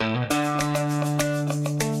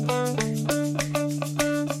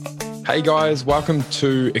Hey guys, welcome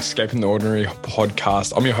to Escaping the Ordinary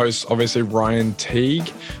podcast. I'm your host, obviously, Ryan Teague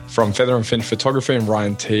from Feather and Fin Photography and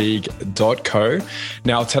ryanteague.co.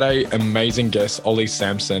 Now today, amazing guest, Ollie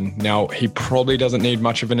Sampson. Now, he probably doesn't need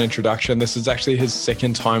much of an introduction. This is actually his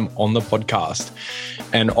second time on the podcast.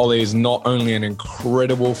 And Ollie is not only an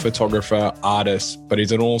incredible photographer, artist, but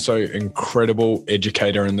he's an also incredible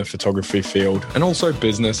educator in the photography field and also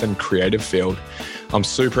business and creative field. I'm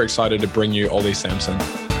super excited to bring you Ollie Sampson.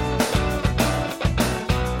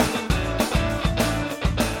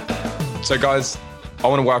 So guys, I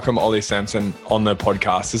want to welcome Ollie Sampson on the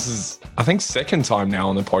podcast. This is, I think, second time now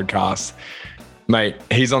on the podcast. Mate,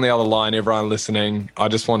 he's on the other line, everyone listening. I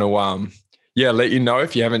just want to, let you know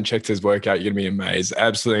if you haven't checked his work out, you're going to be amazed.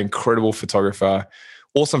 Absolutely incredible photographer,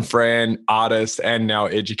 awesome friend, artist, and now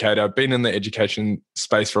educator. Been in the education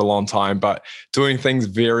space for a long time, but doing things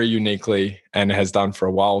very uniquely and has done for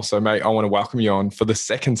a while. So mate, I want to welcome you on for the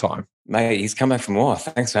second time. Mate, he's come back for more.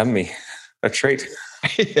 Thanks for having me. A treat.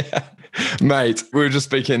 Yeah. Mate, we were just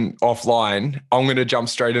speaking offline. I'm going to jump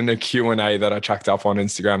straight into Q&A that I chucked up on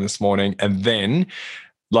Instagram this morning, and then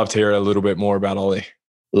love to hear a little bit more about Ollie.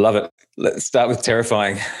 Love it. Let's start with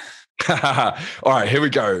terrifying. All right, here we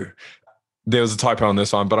go. There was a typo on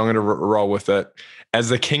this one, but I'm going to roll with it. As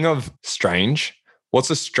the king of strange, what's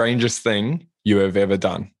the strangest thing you have ever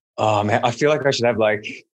done? Oh, man, I feel like I should have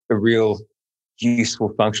like a real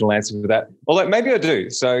useful functional answer for that. Although maybe I do.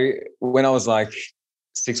 So when I was like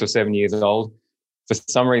 6 or 7 years old, for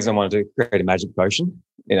some reason I wanted to create a magic potion,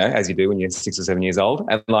 as you do when you're 6 or 7 years old.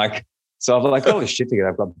 And so I've got all this shit together.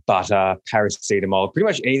 I've got butter, paracetamol, pretty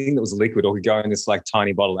much anything that was liquid or could go in this like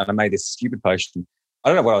tiny bottle. And I made this stupid potion. I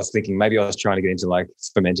don't know what I was thinking. Maybe I was trying to get into like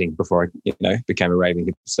fermenting before I, became a raving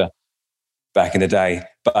hipster back in the day.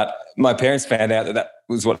 But my parents found out that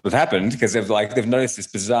was what had happened because they've noticed this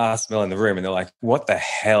bizarre smell in the room and they're like, what the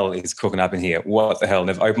hell is cooking up in here? What the hell? And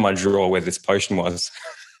they've opened my drawer where this potion was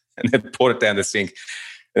and they've poured it down the sink.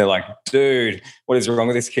 And they're like, dude, what is wrong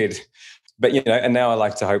with this kid? But, and now I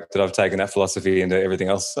like to hope that I've taken that philosophy into everything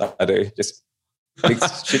else I do. Just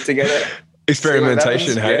mix shit together.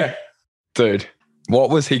 Experimentation, hey? Yeah. Dude, what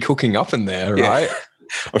was he cooking up in there, right? Yeah.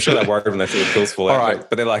 I'm sure they're worried when they see the pills fall out. Right.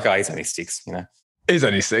 But they're like, he's only 6, He's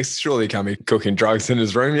only 6. Surely he can't be cooking drugs in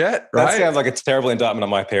his room yet, right? That sounds like a terrible indictment on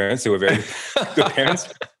my parents, who were very good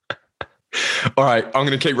parents. All right, I'm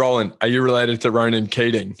going to keep rolling. Are you related to Ronan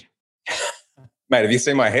Keating? Mate, have you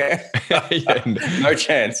seen my hair? Yeah, no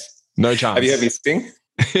chance. No chance. Have you heard me sing?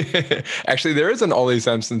 Actually, there is an Ollie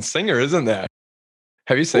Sampson singer, isn't there?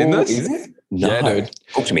 Have you seen this? Is it? No. Yeah, dude.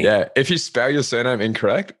 Talk to me. Yeah, if you spell your surname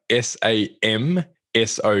incorrect, Samson,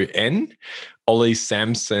 Ollie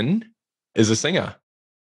Sampson is a singer.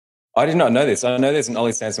 I did not know this. I know there's an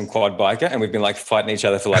Ollie Sampson quad biker, and we've been like fighting each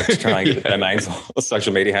other for like trying to get the domains or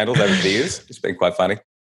social media handles over the years. It's been quite funny.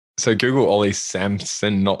 So Google Ollie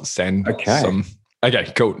Sampson, not Sansom.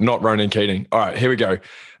 Okay, cool. Not Ronan Keating. All right, here we go.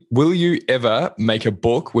 Will you ever make a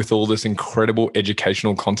book with all this incredible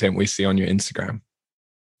educational content we see on your Instagram?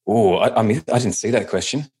 Oh, I didn't see that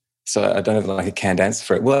question. So I don't have like a canned answer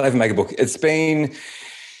for it. Will I ever make a book? It's been,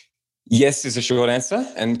 yes is a short answer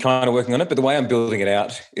and kind of working on it. But the way I'm building it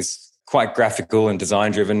out is quite graphical and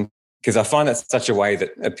design driven because I find that's such a way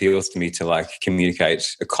that appeals to me to like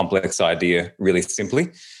communicate a complex idea really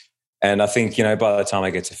simply. And I think, by the time I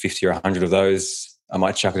get to 50 or 100 of those, I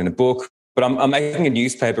might chuck it in a book. But I'm making a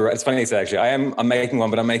newspaper. It's funny you say actually. I'm making one,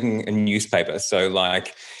 but I'm making a newspaper. So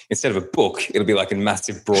like instead of a book, it'll be like a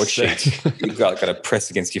massive broadsheet. You've got to press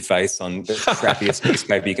against your face on the crappiest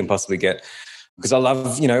newspaper you can possibly get. Because I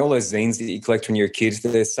love, all those zines that you collect when you're a kid.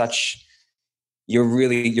 They're such,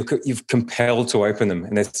 you're compelled to open them,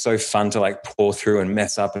 and they're so fun to like pour through and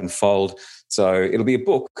mess up and fold. So it'll be a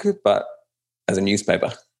book, but as a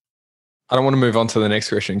newspaper. I don't want to move on to the next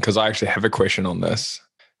question because I actually have a question on this.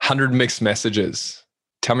 100 mixed messages.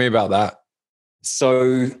 Tell me about that.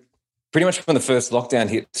 So pretty much when the first lockdown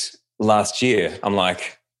hit last year, I'm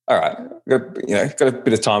like, all right, got a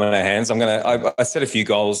bit of time on our hands. I set a few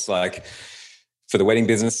goals like for the wedding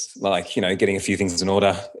business, like, getting a few things in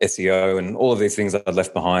order, SEO and all of these things that I'd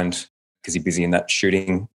left behind because you're busy in that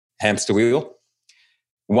shooting hamster wheel.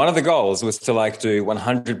 One of the goals was to like do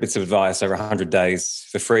 100 bits of advice over 100 days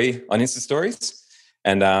for free on Insta stories.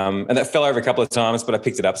 And that fell over a couple of times, but I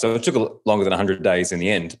picked it up. So it took longer than 100 days in the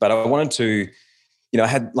end. But I wanted to, I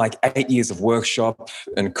had like 8 years of workshop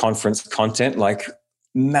and conference content, like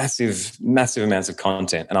massive, massive amounts of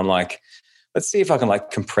content. And I'm like, let's see if I can like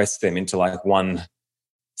compress them into like one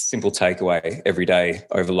simple takeaway every day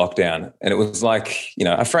over lockdown. And it was like,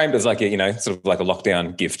 I framed it as like a, sort of like a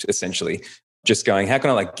lockdown gift, essentially. Just going, how can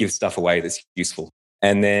I like give stuff away that's useful?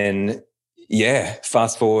 And then, yeah,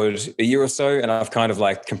 fast forward a year or so, and I've kind of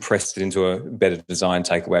like compressed it into a better design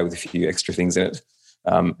takeaway with a few extra things in it.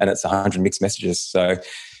 And it's 100 mixed messages. So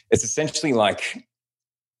it's essentially like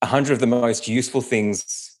 100 of the most useful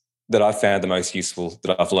things that I've found the most useful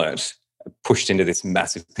that I've learned pushed into this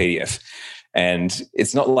massive PDF. And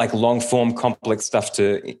it's not like long form, complex stuff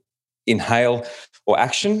to inhale or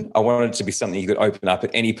action. I wanted it to be something you could open up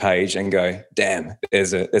at any page and go, damn,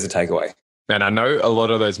 there's a takeaway. And I know a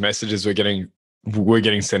lot of those messages we're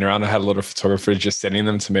getting sent around. I had a lot of photographers just sending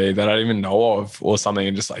them to me that I didn't even know of or something,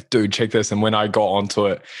 and just like, dude, check this. And when I got onto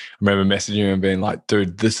it, I remember messaging him and being like,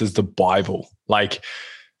 dude, this is the Bible. Like,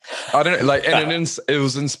 I don't know, like, and it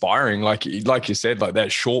was inspiring. Like you said, like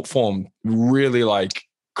that short form, really like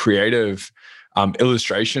creative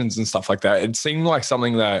illustrations and stuff like that. It seemed like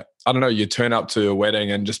something that, I don't know, you turn up to a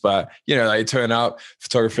wedding and just, they turn up,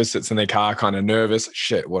 photographer sits in their car kind of nervous,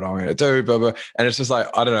 shit, what am I going to do, blah, blah. And it's just like,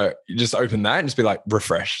 I don't know, you just open that and just be like,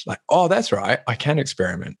 refresh. Like, oh, that's right, I can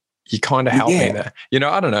experiment. You kind of help me there.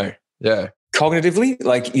 I don't know. Yeah. Cognitively,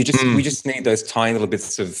 like we just need those tiny little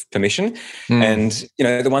bits of permission. And,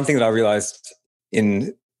 the one thing that I realized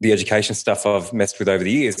in the education stuff I've messed with over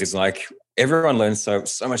the years is like, everyone learns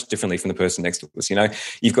so much differently from the person next to us.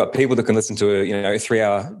 You've got people that can listen to a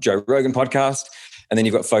 3-hour Joe Rogan podcast, and then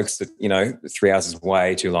you've got folks that 3 hours is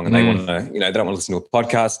way too long, and they want to they don't want to listen to a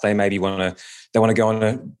podcast. They maybe want to go on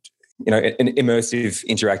an immersive,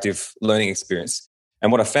 interactive learning experience.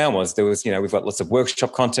 And what I found was there was we've got lots of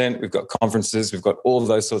workshop content, we've got conferences, we've got all of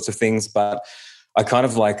those sorts of things, but I kind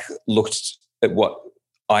of like looked at what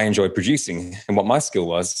I enjoyed producing and what my skill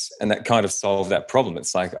was, and that kind of solved that problem.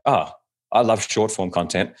 It's like, I love short form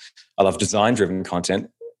content. I love design driven content.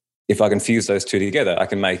 If I can fuse those two together, I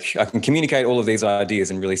can communicate all of these ideas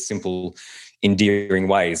in really simple, endearing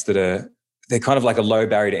ways that they're kind of like a low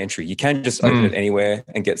barrier to entry. You can just open it anywhere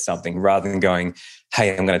and get something, rather than going,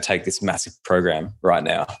 hey, I'm going to take this massive program right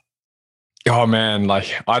now. Oh man,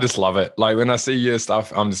 like I just love it. Like when I see your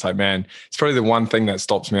stuff, I'm just like, man, it's probably the one thing that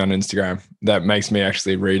stops me on Instagram that makes me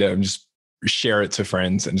actually read it and just share it to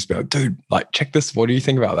friends and just be like, dude, like check this. What do you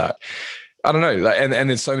think about that? I don't know. Like, and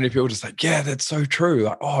there's so many people just like, yeah, that's so true.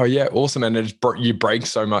 Like, oh yeah, awesome. And you break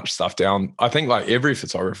so much stuff down. I think like every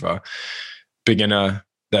photographer, beginner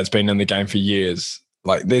that's been in the game for years,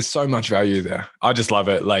 like there's so much value there. I just love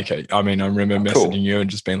it. Like, I mean, I remember messaging you and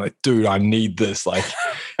just being like, dude, I need this. Like,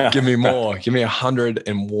 give me more. Give me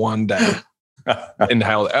 101 day.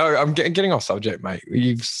 Inhale. Oh, I'm getting off subject, mate.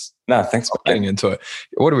 No, thanks for getting into it.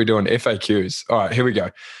 What are we doing? FAQs. All right, here we go.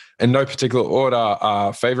 In no particular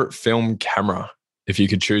order, favorite film camera, if you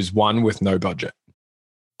could choose one with no budget.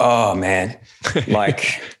 Oh, man.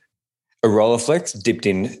 Like a Rolleiflex dipped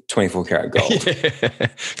in 24 karat gold. Yeah.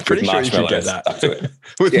 Pretty sure you could get that. Stuck to it.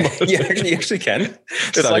 You actually can.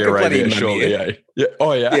 It's Saudi like Arabia, a bloody surely, yeah.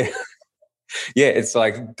 Oh, yeah. Yeah, it's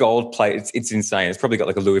like gold plate. It's insane. It's probably got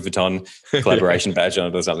like a Louis Vuitton collaboration badge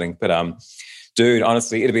on it or something. But dude,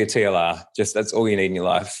 honestly, it'd be a TLR. Just that's all you need in your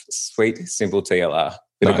life. Sweet, simple TLR.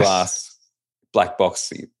 Bit of glass, black box,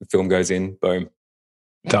 the film goes in, boom.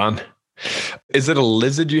 Done. Is it a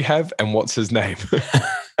lizard you have, and what's his name?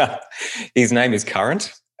 His name is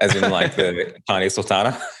Current, as in like the Chinese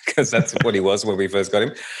sultana, because that's what he was when we first got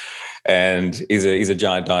him. And he's a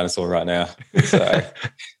giant dinosaur right now. So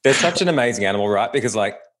they're such an amazing animal, right? Because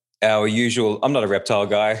like our usual, I'm not a reptile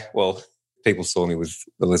guy. Well, people saw me with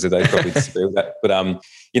the lizard, they probably disagree with that. But I'm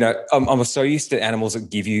so used to animals that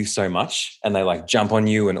give you so much and they like jump on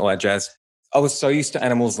you and all that jazz. I was so used to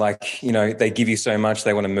animals like, they give you so much,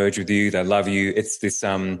 they want to merge with you, they love you. It's this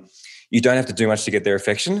you don't have to do much to get their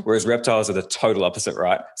affection, whereas reptiles are the total opposite,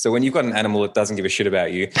 right? So when you've got an animal that doesn't give a shit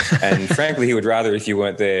about you, and frankly, he would rather if you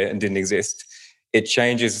weren't there and didn't exist, it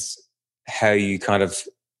changes how you kind of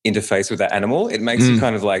interface with that animal. It makes you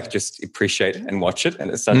kind of like just appreciate and watch it. And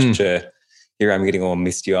it's such here I'm getting all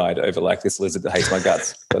misty-eyed over like this lizard that hates my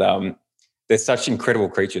guts. But they're such incredible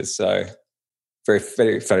creatures. So very,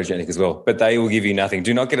 very photogenic as well. But they will give you nothing.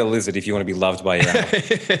 Do not get a lizard if you want to be loved by your animal.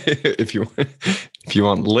 if you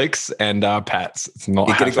want licks and pats, it's not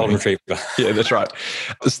you get a golden retriever. Yeah, that's right.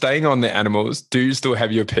 Staying on the animals, do you still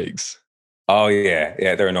have your pigs? Oh, yeah.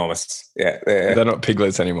 Yeah, they're enormous. Yeah. They're not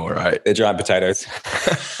piglets anymore, right? They're giant potatoes.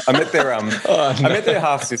 I met their I met their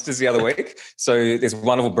half-sisters the other week. So this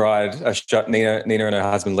wonderful bride, Nina and her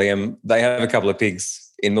husband, Liam, they have a couple of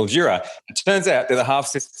pigs in Mildura. It turns out they're the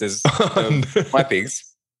half-sisters of my pigs.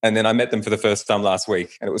 And then I met them for the first time last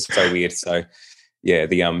week, and it was so weird. So, yeah,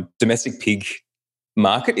 the domestic pig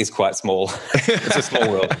market is quite small. It's a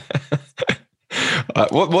small world.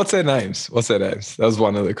 What's their names? That was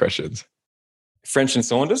one of the questions. French and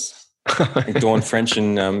Saunders. Dawn French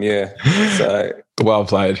and yeah. So Well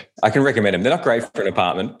played. I can recommend them. They're not great for an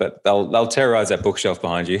apartment, but they'll terrorize that bookshelf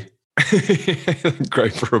behind you.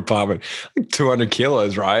 Great for apartment. Like 200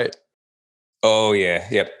 kilos, right? Oh yeah,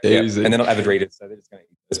 yep. Easy. And they're not avid readers, so they're just going to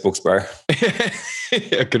eat those books, bro.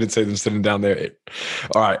 I couldn't see them sitting down there.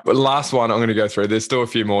 All right, but last one I'm going to go through. There's still a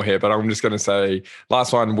few more here, but I'm just going to say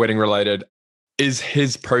last one, wedding related. Is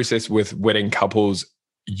his process with wedding couples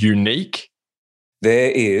unique?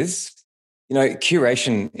 There is,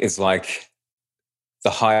 curation is like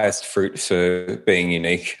the highest fruit for being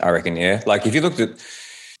unique, I reckon, yeah. Like if you looked at,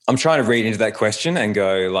 I'm trying to read into that question and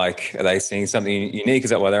go like, are they seeing something unique? Is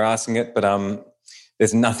that why they're asking it? But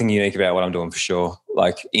there's nothing unique about what I'm doing for sure.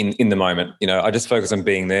 Like in the moment, I just focus on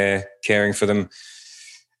being there, caring for them,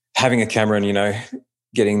 having a camera and,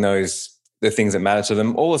 getting the things that matter to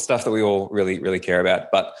them, all the stuff that we all really, really care about.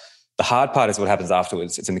 But the hard part is what happens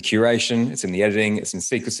afterwards. It's in the curation, it's in the editing, it's in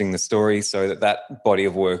sequencing the story so that body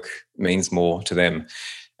of work means more to them.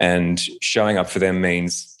 And showing up for them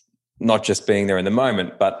means not just being there in the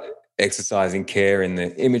moment, but exercising care in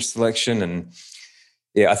the image selection. And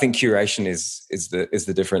yeah, I think curation is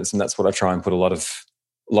the difference. And that's what I try and put a lot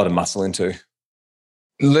of muscle into.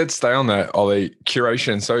 Let's stay on that, Ollie.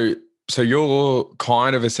 Curation. So you're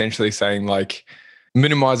kind of essentially saying like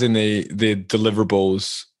minimizing the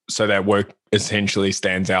deliverables so that work essentially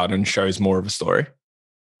stands out and shows more of a story.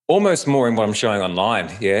 Almost more in what I'm showing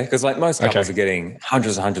online, yeah, because like most couples are getting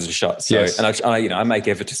hundreds and hundreds of shots. So, yes. And I make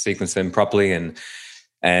effort to sequence them properly, and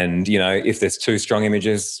if there's 2 strong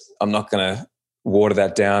images, I'm not going to water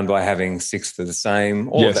that down by having 6 that are the same,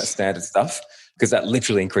 all of that standard stuff, because that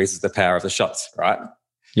literally increases the power of the shots, right?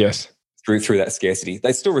 Yes. Through that scarcity,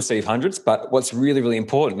 they still receive hundreds, but what's really, really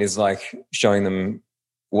important is like showing them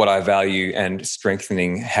what I value and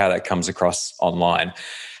strengthening how that comes across online,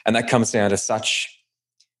 and that comes down to such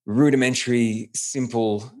rudimentary,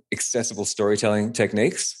 simple, accessible storytelling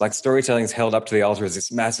techniques. Like storytelling is held up to the altar as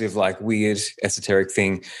this massive, like weird, esoteric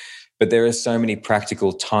thing. But there are so many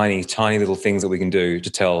practical, tiny, tiny little things that we can do to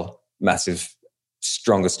tell massive,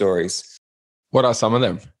 stronger stories. What are some of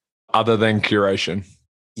them other than curation?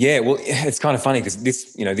 Yeah, well, it's kind of funny because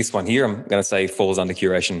this one here, I'm going to say falls under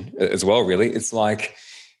curation as well, really. It's like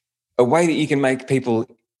a way that you can make people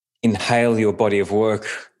inhale your body of work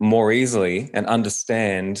more easily and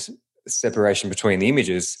understand separation between the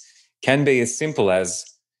images can be as simple as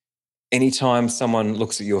anytime someone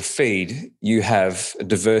looks at your feed, you have a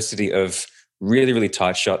diversity of really, really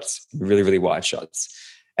tight shots, really, really wide shots.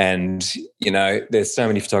 And, there's so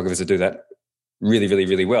many photographers that do that really, really,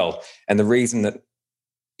 really well. And the reason that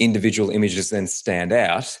individual images then stand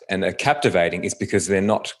out and are captivating is because they're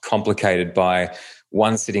not complicated by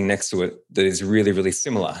one sitting next to it that is really, really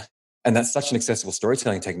similar. And that's such an accessible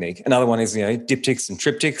storytelling technique. Another one is, diptychs and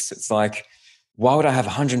triptychs. It's like, why would I have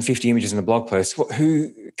 150 images in a blog post?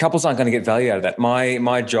 Couples aren't going to get value out of that.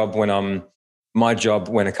 My job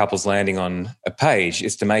when a couple's landing on a page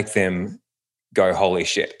is to make them go, holy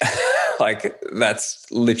shit. Like that's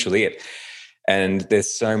literally it. And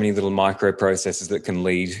there's so many little micro processes that can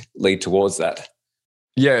lead towards that.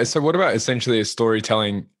 Yeah. So what about essentially a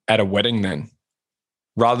storytelling at a wedding then?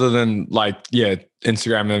 Rather than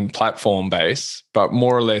Instagram and platform base, but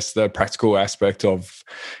more or less the practical aspect of,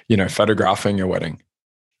 photographing a wedding.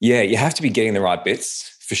 Yeah, you have to be getting the right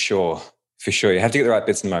bits for sure. For sure. You have to get the right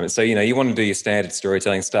bits in the moment. So, you want to do your standard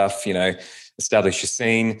storytelling stuff, establish your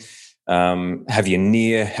scene, have your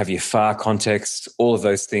near, have your far context, all of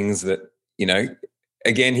those things that,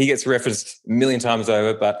 again, he gets referenced a million times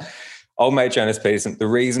over, but old mate Jonas Peterson, the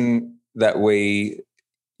reason that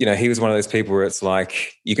he was one of those people where it's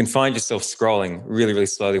like you can find yourself scrolling really, really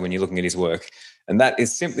slowly when you're looking at his work. And that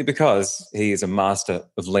is simply because he is a master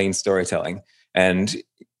of lean storytelling. And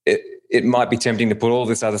it might be tempting to put all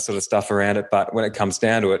this other sort of stuff around it, but when it comes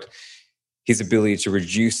down to it, his ability to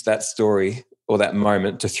reduce that story or that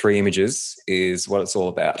moment to 3 images is what it's all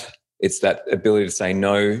about. It's that ability to say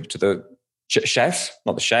no to the chef,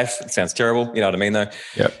 not the chef. It sounds terrible. You know what I mean, though?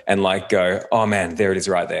 Yep. And go, oh man, there it is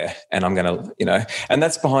right there. And I'm going to, and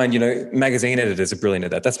that's behind, magazine editors are brilliant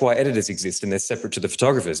at that. That's why editors exist and they're separate to the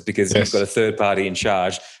photographers because you've got a third party in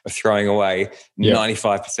charge of throwing away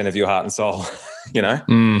 95% of your heart and soul,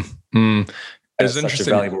 It's such a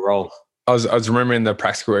valuable role. I was remembering the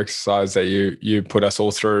practical exercise that you put us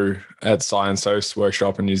all through at Science Host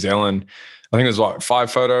workshop in New Zealand. I think it was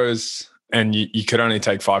 5 photos. And you could only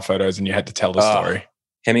take 5 photos and you had to tell the story.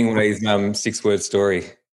 Hemingway's 6-word story.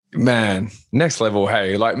 Man, next level,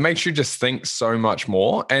 hey. Like makes you just think so much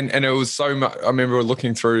more. And it was so much, I remember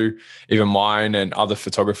looking through even mine and other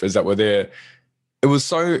photographers that were there. It was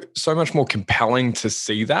so much more compelling to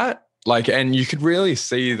see that Like, and you could really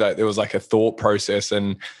see that there was like a thought process,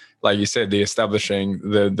 and like you said, the establishing,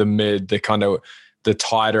 the mid, the kind of the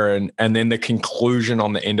tighter, and then the conclusion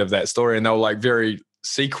on the end of that story. And they were like very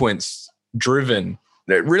sequence driven.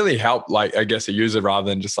 It really helped, like, I guess, a user rather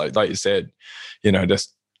than just like you said,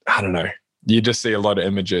 just, I don't know. You just see a lot of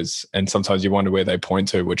images, and sometimes you wonder where they point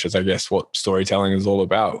to, which is, I guess, what storytelling is all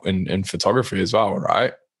about in photography as well,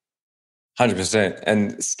 right? 100%.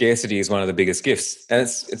 And scarcity is one of the biggest gifts. And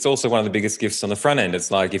it's also one of the biggest gifts on the front end. It's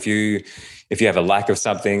like if you have a lack of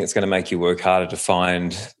something, it's going to make you work harder to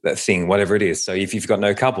find that thing, whatever it is. So if you've got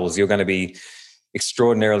no couples, you're going to be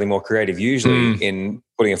extraordinarily more creative usually in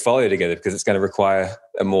putting a folio together, because it's going to require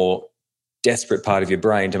a more desperate part of your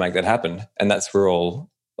brain to make that happen. And that's where a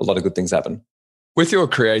lot of good things happen. With your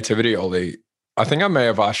creativity, Ollie, I think I may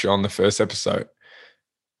have asked you on the first episode,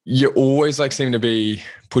 you always like seem to be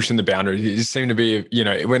pushing the boundaries. You just seem to be,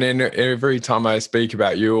 every time I speak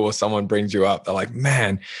about you or someone brings you up, they're like,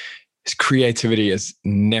 man, his creativity is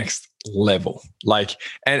next level. Like,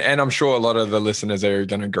 and I'm sure a lot of the listeners are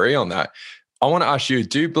going to agree on that. I want to ask you,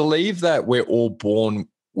 do you believe that we're all born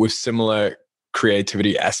with similar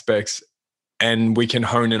creativity aspects and we can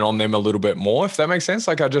hone in on them a little bit more, if that makes sense?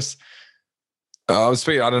 Like, I was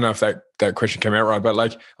speaking, I don't know if that question came out right, but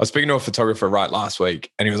like I was speaking to a photographer last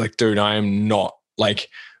week, and he was like, dude, I am not, like,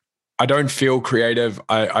 I don't feel creative.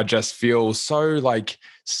 I just feel so like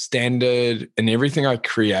standard in everything I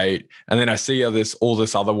create. And then I see all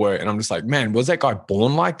this other work, and I'm just like, man, was that guy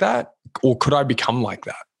born like that? Or could I become like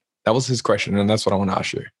that? That was his question. And that's what I want to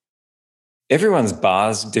ask you. Everyone's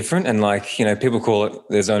bar's different. And like, people call it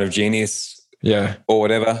their zone of genius. Yeah. Or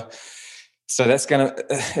whatever. So it's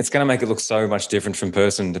gonna make it look so much different from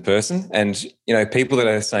person to person. And, people that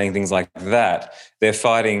are saying things like that, they're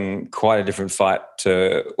fighting quite a different fight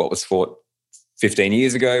to what was fought 15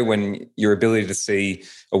 years ago, when your ability to see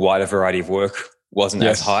a wider variety of work wasn't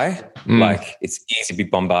as high. Like, it's easy to be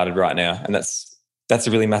bombarded right now. And that's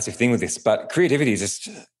a really massive thing with this. But creativity is just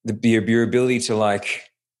your ability to like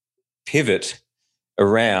pivot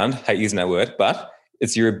around, hate using that word, but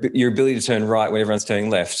it's your ability to turn right when everyone's turning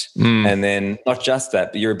left. And then not just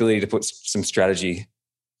that, but your ability to put some strategy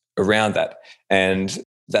around that. And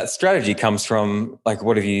that strategy comes from like,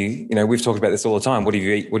 what have you, we've talked about this all the time. What have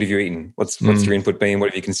you eaten? What's your input been? What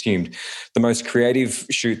have you consumed? The most creative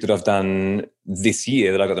shoot that I've done this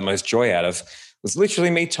year that I got the most joy out of was literally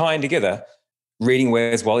me tying together reading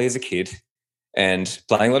Where's Wally as a kid and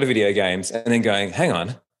playing a lot of video games, and then going, hang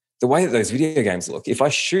on, the way that those video games look, if I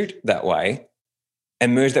shoot that way,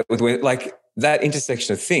 and merge that with, like, that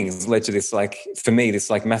intersection of things led to this, like, for me, this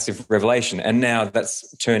like massive revelation. And now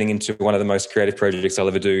that's turning into one of the most creative projects I'll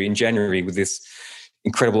ever do in January with this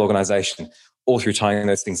incredible organization, all through tying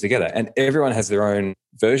those things together. And everyone has their own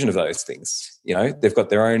version of those things. They've got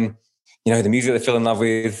their own, the music they fell in love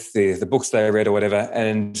with, the books they read or whatever.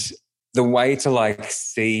 And the way to like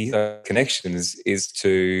see the connections is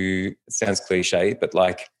to, it sounds cliche, but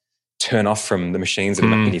like turn off from the machines that are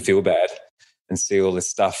making you feel bad, and see all this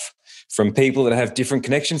stuff from people that have different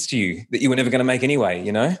connections to you that you were never going to make anyway,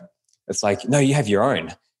 It's like, no, you have your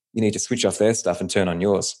own. You need to switch off their stuff and turn on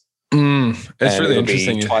yours. It's really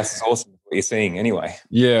interesting. Be twice as awesome as what you're seeing anyway.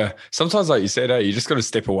 Yeah. Sometimes, like you said, you just got to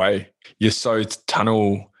step away. You're so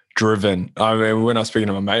tunnel driven. I mean, when I was speaking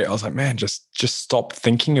to my mate, I was like, man, just stop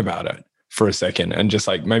thinking about it for a second, and just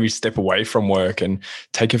like maybe step away from work and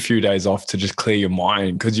take a few days off to just clear your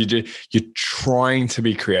mind, because you're trying to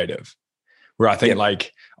be creative. Where I think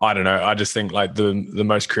like, I don't know, I just think like the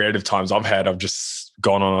most creative times I've had, I've just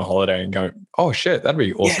gone on a holiday and go, oh shit, that'd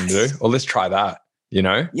be awesome to do. Or let's try that,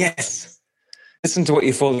 Yes. Listen to what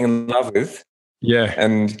you're falling in love with. Yeah.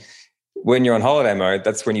 And when you're on holiday mode,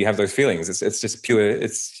 that's when you have those feelings. It's just pure,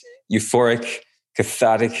 it's euphoric,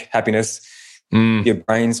 cathartic happiness. Your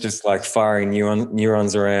brain's just like firing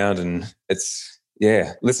neurons around, and it's,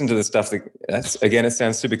 listen to the stuff that's, again, it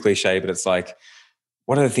sounds super cliche, but it's like,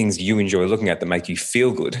 what are the things you enjoy looking at that make you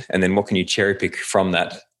feel good? And then what can you cherry pick from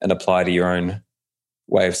that and apply to your own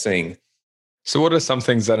way of seeing? So what are some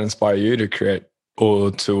things that inspire you to create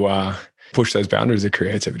or to push those boundaries of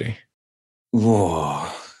creativity? Whoa.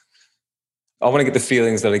 I want to get the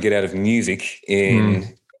feelings that I get out of music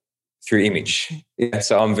through image. Yeah,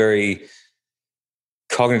 so I'm very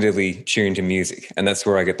cognitively tuned to music, and that's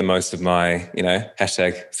where I get the most of my,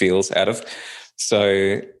 hashtag feels out of.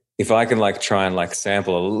 So if I can like try and like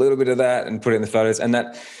sample a little bit of that and put it in the photos, and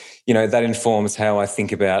that, that informs how I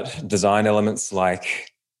think about design elements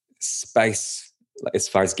like space, as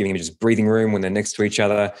far as giving images breathing room when they're next to each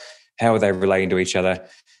other. How are they relating to each other?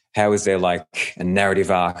 How is there like a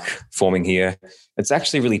narrative arc forming here? It's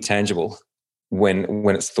actually really tangible. when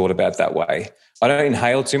it's thought about that way. I don't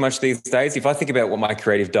inhale too much these days. If I think about what my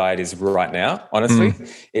creative diet is right now, honestly,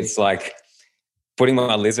 it's like putting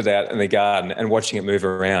my lizard out in the garden and watching it move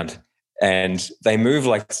around. And they move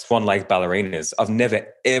like Swan Lake ballerinas. I've never,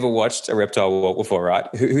 ever watched a reptile walk before, right?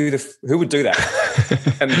 Who would do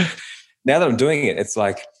that? And now that I'm doing it, it's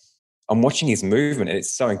like I'm watching his movement and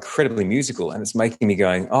it's so incredibly musical, and it's making me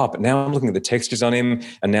going, oh, but now I'm looking at the textures on him,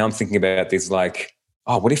 and now I'm thinking about this like,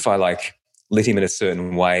 oh, what if I like lit him in a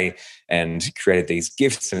certain way and created these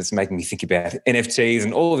gifts, and it's making me think about NFTs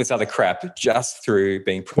and all of this other crap just through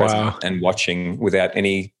being present and watching without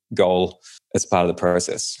any goal as part of the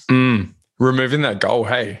process. Removing that goal,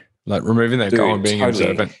 hey, like removing that goal and being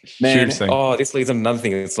observant. Man, huge thing. Oh, this leads on another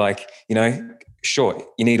thing. It's like, you know, sure,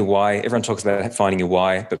 you need a why. Everyone talks about finding your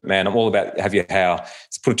why, but man, I'm all about have your how.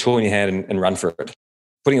 Just put a tool in your hand and run for it.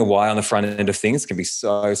 Putting a why on the front end of things can be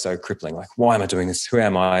so crippling. Like, why am I doing this? Who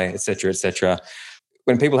am I? Et cetera, et cetera.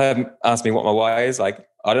 When people have asked me what my why is, like,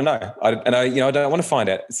 I don't know. I don't want to find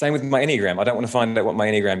out. Same with my Enneagram. I don't want to find out what my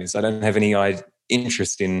Enneagram is. I don't have any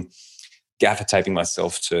interest in gaffer taping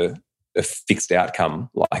myself to a fixed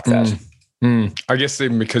outcome like that. I guess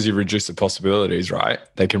even because you reduce the possibilities, right?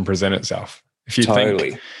 They can present itself. If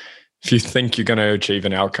you think you're going to achieve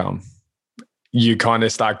an outcome, you kind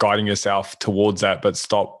of start guiding yourself towards that, but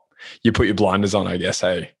you put your blinders on, I guess,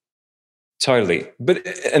 hey. Totally.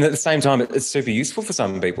 And at the same time, it's super useful for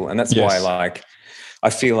some people. And that's why, like, I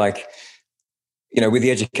feel like, you know, with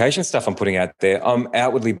the education stuff I'm putting out there, I'm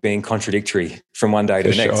outwardly being contradictory from one day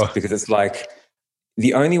to the next, because it's like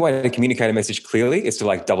the only way to communicate a message clearly is to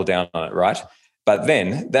like double down on it, right? But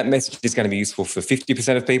then that message is going to be useful for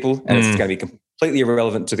 50% of people, and it's going to be completely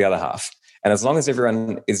irrelevant to the other half. And as long as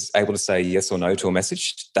everyone is able to say yes or no to a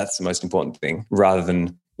message, that's the most important thing, rather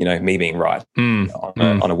than, you know, me being right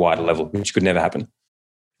on a wider level, which could never happen.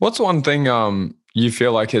 What's one thing you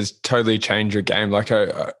feel like has totally changed your game? Like,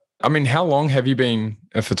 I mean, how long have you been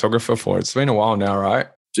a photographer for? It's been a while now, right?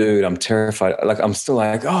 Dude, I'm terrified. Like, I'm still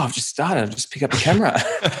like, oh, I've just started. I'll just pick up a camera.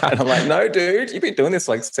 And I'm like, no, dude, you've been doing this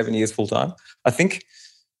like 7 years full time. I think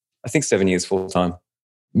 7 years full time.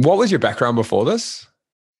 What was your background before this?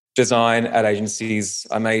 Design, ad agencies.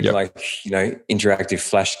 I made like, you know, interactive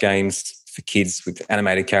flash games for kids with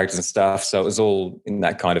animated characters and stuff. So it was all in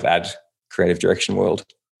that kind of ad creative direction world.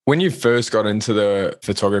 When you first got into the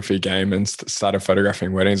photography game and started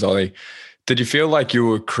photographing weddings, Ollie, did you feel like you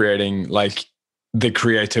were creating like the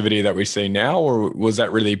creativity that we see now, or was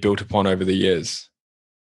that really built upon over the years?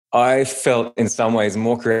 I felt in some ways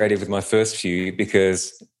more creative with my first few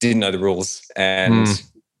because didn't know the rules. And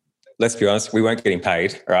let's be honest, we weren't getting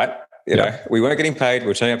paid, right? You know, we weren't getting paid.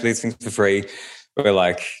 We're turning up these things for free. We're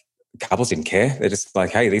like, couples didn't care. They're just like,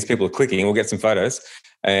 hey, these people are clicking, we'll get some photos.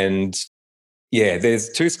 And yeah, there's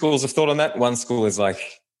two schools of thought on that. One school is like,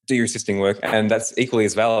 do your assisting work. And that's equally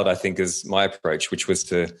as valid, I think, as my approach, which was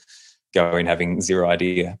to go in having zero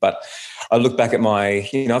idea. But I look back at my,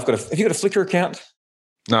 you know, have you got a Flickr account?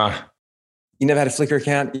 No. You never had a Flickr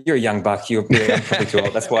account? You're a young buck. I'm probably too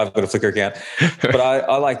old. That's why I've got a Flickr account. But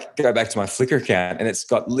I like go back to my Flickr account and it's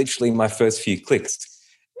got literally my first few clicks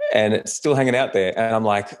and it's still hanging out there. And I'm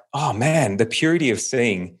like, oh man, the purity of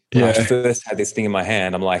seeing when I first had this thing in my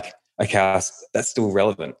hand, I'm like, okay, that's still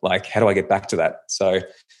relevant. Like, how do I get back to that? So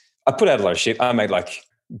I put out a lot of shit. I made like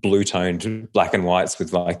blue toned black and whites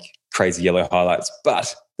with like crazy yellow highlights,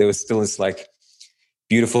 but there was still this like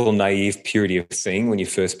beautiful, naive purity of seeing when you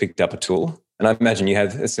first picked up a tool. And I imagine you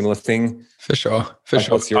had a similar thing. For sure.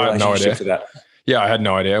 What's your relationship to that? Yeah, I had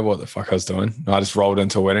no idea what the fuck I was doing. I just rolled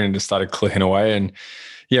into a wedding and just started clicking away. And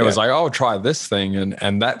it was like, oh, I'll try this thing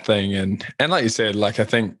and that thing. And like you said, like I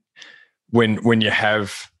think when you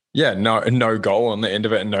have no goal on the end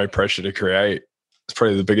of it and no pressure to create, it's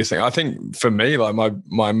probably the biggest thing. I think for me, like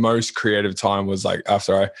my most creative time was like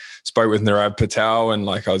after I spoke with Nirav Patel and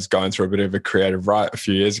like I was going through a bit of a creative rut a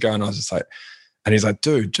few years ago, and I was just like, and he's like,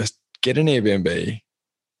 dude, just get an Airbnb,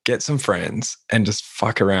 get some friends and just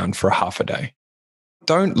fuck around for half a day.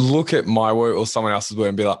 Don't look at my work or someone else's work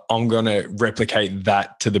and be like, I'm going to replicate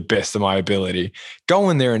that to the best of my ability. Go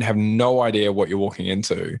in there and have no idea what you're walking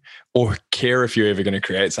into or care if you're ever going to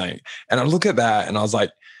create something. And I look at that and I was like,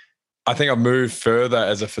 I think I've moved further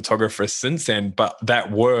as a photographer since then, but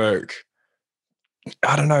that work,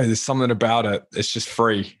 I don't know, there's something about it. It's just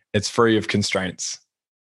free. It's free of constraints.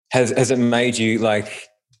 Has it made you like,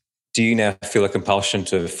 do you now feel a compulsion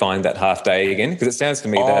to find that half day again? Because it sounds to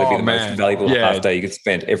me that'd be the most valuable half day you could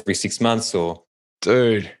spend every 6 months or...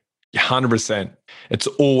 Dude, 100%. It's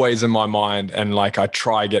always in my mind. And like I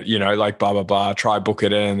try get, like blah, blah, blah, try book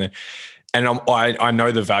it in. And I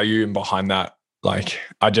know the value behind that. Like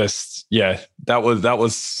that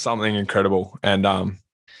was something incredible. And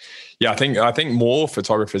I think more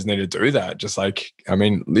photographers need to do that. Just like, I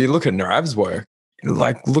mean, you look at Narav's work,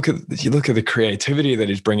 like look at the creativity that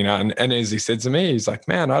he's bringing out. And as he said to me, he's like,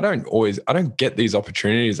 man, I don't get these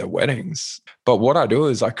opportunities at weddings. But what I do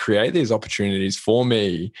is I create these opportunities for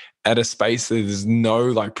me at a space that there's no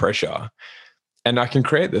like pressure. And I can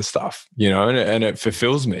create this stuff, and it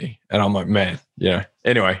fulfills me. And I'm like, man,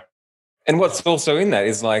 anyway. And what's also in that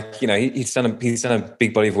is like, he's done a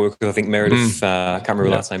big body of work with, I think, Meredith, I can't remember her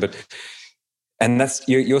last name, and that's,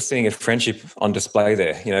 you're seeing a friendship on display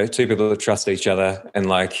there, two people that trust each other, and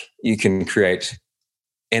like you can create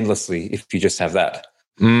endlessly if you just have that.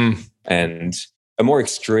 And a more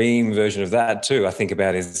extreme version of that too, I think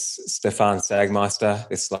about, is Stefan Sagmeister,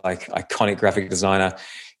 this like iconic graphic designer.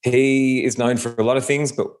 He is known for a lot of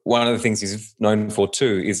things, but one of the things he's known for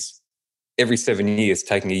too is every 7 years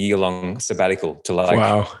taking a year-long sabbatical to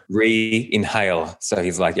like re-inhale. So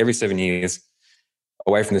he's like every 7 years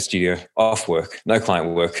away from the studio, off work, no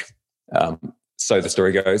client work, so the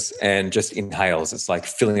story goes, and just inhales. It's like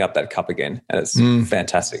filling up that cup again, and it's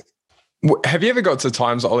fantastic. Have you ever got to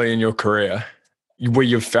times, Ollie, in your career where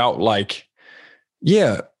you felt like,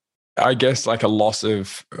 I guess like a loss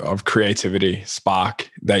of creativity, spark,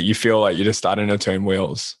 that you feel like you're just starting to turn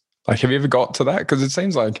wheels? Like, have you ever got to that? Because it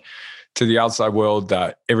seems like to the outside world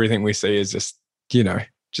that everything we see is just,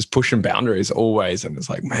 just pushing boundaries always. And it's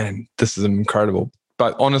like, man, this is incredible.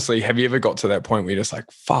 But honestly, have you ever got to that point where you're just like,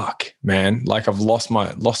 fuck, man, like I've lost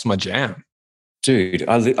my jam? Dude,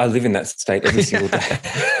 I live in that state every single day.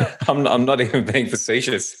 I'm not even being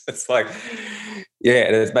facetious. It's like,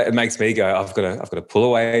 it makes me go, I've got to pull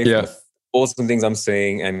away from the awesome things I'm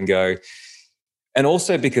seeing and go. And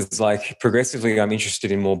also because like progressively I'm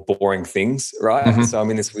interested in more boring things, right? Mm-hmm. So I'm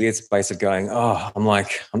in this weird space of going, I'm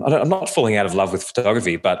not falling out of love with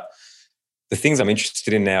photography, but the things I'm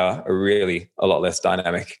interested in now are really a lot less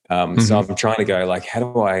dynamic. So I'm trying to go like, how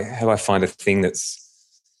do I find a thing that's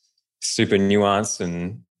super nuanced,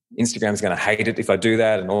 and Instagram's going to hate it if I do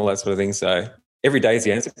that, and all that sort of thing. So every day is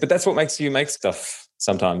the answer, but that's what makes you make stuff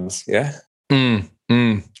sometimes. Yeah.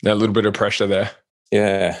 That little bit of pressure there.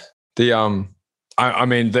 Yeah. I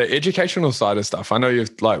mean, the educational side of stuff, I know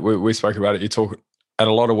you've like, we spoke about it. You talk at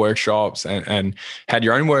a lot of workshops and had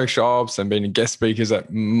your own workshops and been guest speakers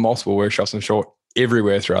at multiple workshops, I'm sure,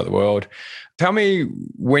 everywhere throughout the world. Tell me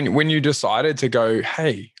when you decided to go,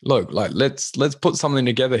 hey, look, like let's put something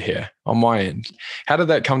together here on my end. How did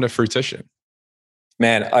that come to fruition?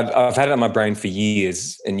 Man, I've had it on my brain for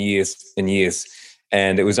years and years and years.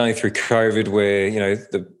 And it was only through COVID where,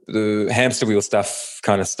 the hamster wheel stuff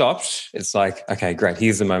kind of stopped. It's like, okay, great,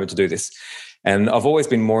 here's the moment to do this. And I've always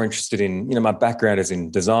been more interested in, my background is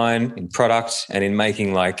in design, in product, and in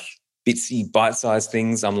making like bitsy, bite-sized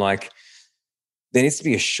things. I'm like, there needs to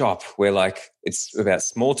be a shop where like it's about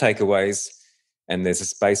small takeaways and there's a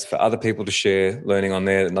space for other people to share learning on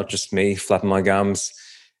there, not just me flapping my gums.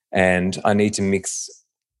 And I need to mix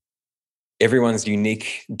everyone's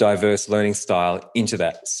unique, diverse learning style into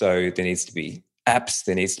that. So there needs to be apps,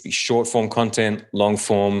 there needs to be short form content, long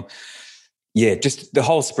form. Yeah, just the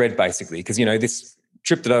whole spread basically. Because, this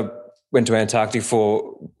trip that I went to Antarctica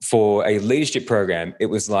for a leadership program, it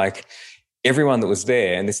was like everyone that was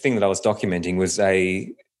there, and this thing that I was documenting was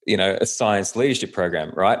a science leadership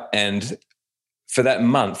program, right? And for that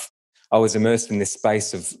month, I was immersed in this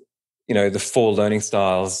space of, the 4 learning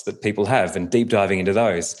styles that people have and deep diving into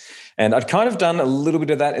those. And I'd kind of done a little bit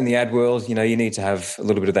of that in the ad world. You need to have a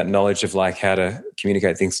little bit of that knowledge of like how to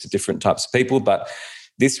communicate things to different types of people. But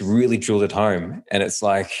this really drilled it home. And it's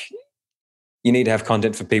like, you need to have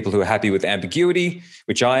content for people who are happy with ambiguity,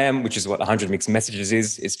 which I am, which is what 100 Mixed Messages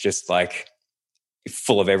is. It's just like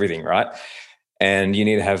full of everything, right? And you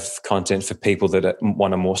need to have content for people that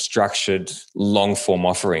want a more structured, long-form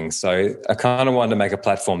offering. So I kind of wanted to make a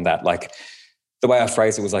platform that, like, the way I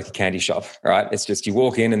phrased it was like a candy shop, right? It's just you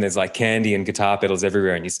walk in and there's like candy and guitar pedals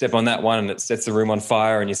everywhere, and you step on that one and it sets the room on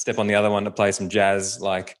fire, and you step on the other one to play some jazz.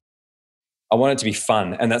 Like, I want it to be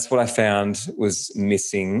fun. And that's what I found was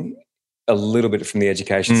missing a little bit from the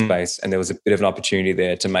education space. And there was a bit of an opportunity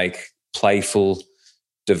there to make playful,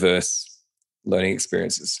 diverse learning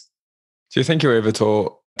experiences. Do you think you'll ever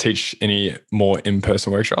teach any more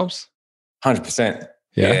in-person workshops? 100%.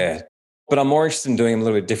 Yeah. But I'm more interested in doing them a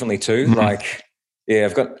little bit differently too. Like,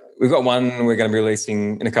 we've got one we're going to be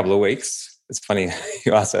releasing in a couple of weeks. It's funny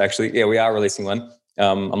you asked that actually. Yeah, we are releasing one.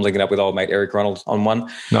 I'm linking up with old mate Eric Ronald on one.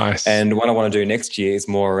 Nice. And what I want to do next year is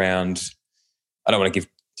more around, I don't want to give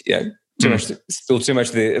too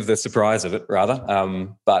much of the surprise of it rather.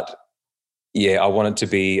 But I want it to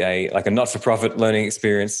be a not-for-profit learning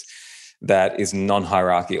experience that is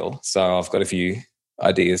non-hierarchical. So I've got a few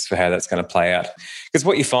ideas for how that's going to play out. Because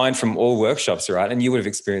what you find from all workshops, right, and you would have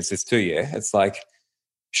experienced this too, it's like,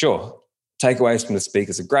 sure, takeaways from the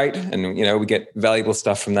speakers are great, and we get valuable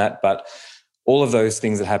stuff from that, but all of those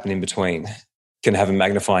things that happen in between can have a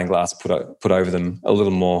magnifying glass put over them a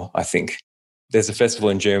little more, I think. There's a festival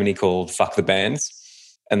in Germany called Fuck the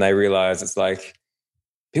Bands, and they realize it's like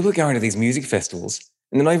people are going to these music festivals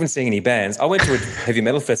and they're not even seeing any bands. I went to a heavy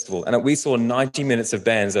metal festival and we saw 90 minutes of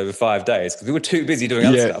bands over 5 days because we were too busy doing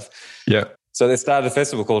other stuff. Yeah. So they started a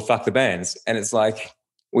festival called Fuck the Bands, and it's like,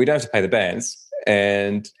 we don't have to pay the bands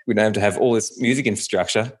and we don't have to have all this music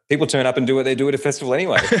infrastructure. People turn up and do what they do at a festival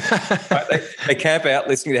anyway. Right? They camp out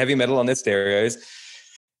listening to heavy metal on their stereos.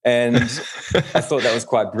 And I thought that was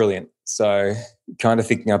quite brilliant. So kind of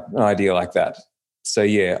thinking up an idea like that. So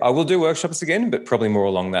yeah, I will do workshops again, but probably more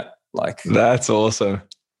along that. That's awesome.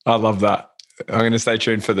 I love that. I'm going to stay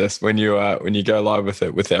tuned for this when you go live with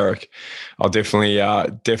it with Eric. I'll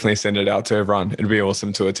definitely send it out to everyone. It'd be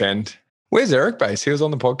awesome to attend. Where's Eric based? He was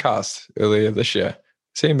on the podcast earlier this year.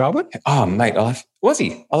 Is he in Melbourne? Oh mate, was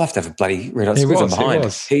he? I'll have to have a bloody Red Hot Squiz on behind.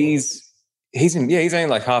 He's only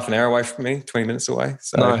like half an hour away from me, 20 minutes away.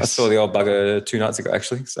 So nice. I saw the old bugger 2 nights ago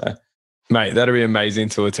actually. So mate, that'd be amazing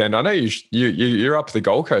to attend. I know you're up the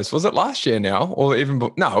Gold Coast. Was it last year now, or even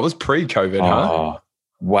no? It was pre-COVID, huh?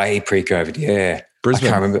 Way pre-COVID, yeah. Brisbane.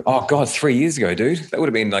 I can't remember. Oh God, 3 years ago, dude. That would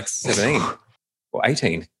have been like 17 or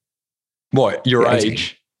 18. What your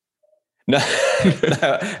age? No,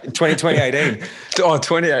 2018. Oh,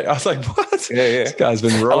 28. I was like, what? Yeah. This guy's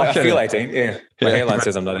been rocking. I feel 18. Yeah, my hairline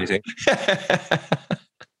says I'm not 18.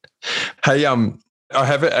 Hey, I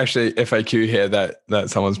have it actually FAQ here that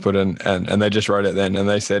someone's put in, and they just wrote it then, and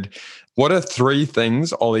they said, "What are 3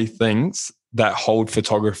 things, Ollie thinks, that hold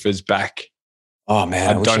photographers back?" Oh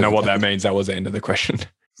man, I don't know what that means. That was the end of the question.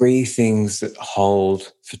 3 things that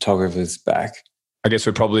hold photographers back. I guess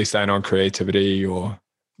we're probably saying on creativity, or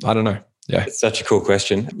I don't know. Yeah, it's such a cool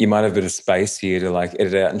question. You might have a bit of space here to like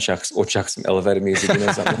edit out and chuck some elevator music in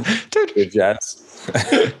or something. Good jazz.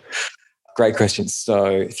 Great question.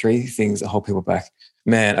 So 3 things that hold people back.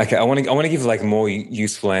 Man, okay, I want to give like more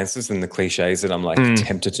useful answers than the cliches that I'm like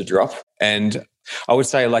tempted to drop. And I would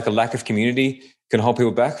say like a lack of community can hold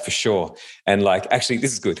people back for sure. And like, actually,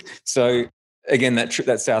 this is good. So again,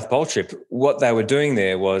 that South Pole trip, what they were doing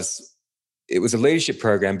there was, it was a leadership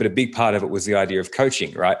program, but a big part of it was the idea of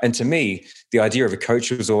coaching, right? And to me, the idea of a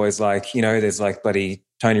coach was always like, there's like bloody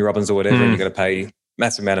Tony Robbins or whatever, and you've got to pay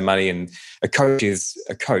massive amount of money, and a coach is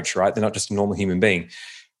a coach, right? They're not just a normal human being.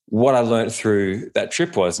 What I learned through that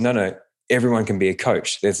trip was, no, everyone can be a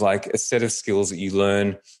coach. There's like a set of skills that you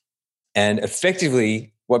learn, and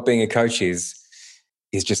effectively what being a coach is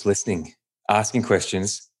just listening, asking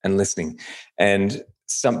questions and listening. And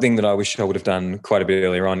something that I wish I would have done quite a bit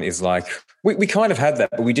earlier on is like, we kind of had that,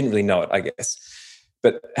 but we didn't really know it, I guess.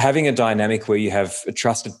 But having a dynamic where you have a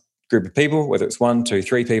trusted group of people, whether it's 1, 2,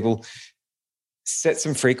 3 people, set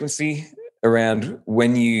some frequency around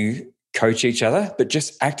when you coach each other, but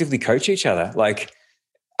just actively coach each other. Like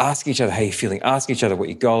ask each other how you're feeling, ask each other what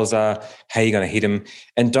your goals are, how you're going to hit them,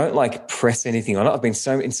 and don't like press anything on it. I've been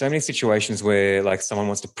in so many situations where like someone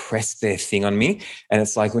wants to press their thing on me, and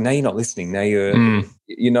it's like, well, now you're not listening. Now you're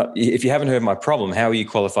not. If you haven't heard my problem, how are you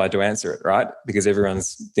qualified to answer it, right? Because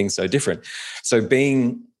everyone's thing's so different. So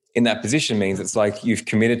being in that position means it's like you've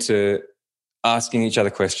committed to asking each other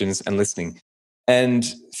questions and listening. And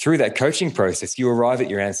through that coaching process, you arrive at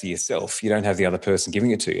your answer yourself. You don't have the other person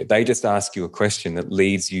giving it to you. They just ask you a question that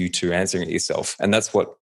leads you to answering it yourself. And that's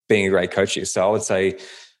what being a great coach is. So I would say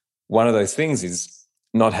one of those things is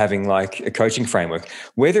not having like a coaching framework,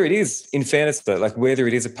 whether it is, in fairness though, like whether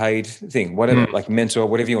it is a paid thing, whatever, like mentor,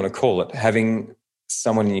 whatever you want to call it, having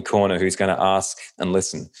someone in your corner who's going to ask and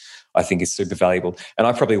listen, I think is super valuable. And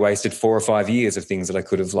I probably wasted 4 or 5 years of things that I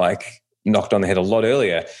could have like knocked on the head a lot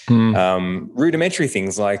earlier. Rudimentary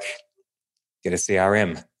things like get a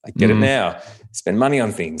CRM, like get it now, spend money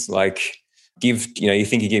on things, like give, you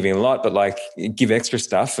think you're giving a lot, but like give extra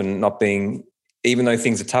stuff, and not being, even though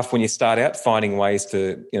things are tough when you start out, finding ways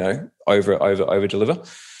to, over deliver,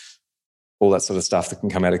 all that sort of stuff that can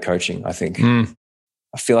come out of coaching, I think.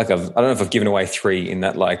 I feel like I don't know if I've given away 3 in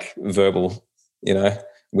that like verbal,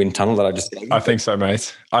 wind tunnel that I just said. I think so,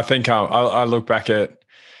 mate. I think I look back at,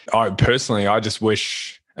 I just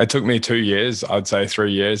wish it took me 2 years, I'd say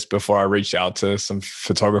 3 years, before I reached out to some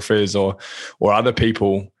photographers or other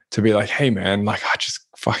people to be like, hey man, like I just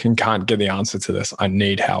fucking can't get the answer to this. I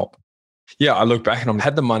need help. Yeah, I look back and I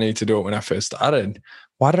had the money to do it when I first started.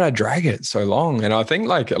 why did I drag it so long? And I think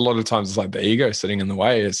like a lot of times it's like the ego sitting in the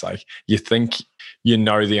way. It's like you think you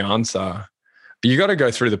know the answer. You got to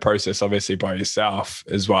go through the process, obviously, by yourself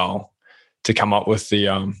as well to come up with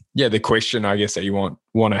the question, I guess, that you want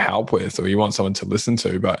to help with or you want someone to listen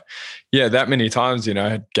to. But yeah, that many times, you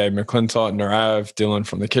know, Gabe McClintock, Narav, Dylan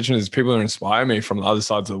from the kitchen, there's people that inspire me from the other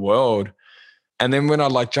sides of the world. And then when I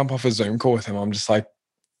like jump off a Zoom call with him, I'm just like,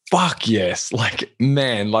 fuck yes. Like,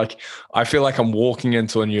 man, like I feel like I'm walking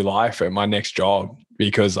into a new life at my next job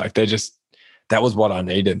because like that was what I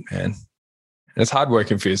needed, man. And it's hard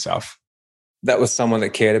working for yourself. That was someone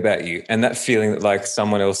that cared about you. And that feeling that like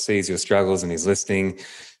someone else sees your struggles and is listening,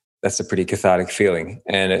 that's a pretty cathartic feeling.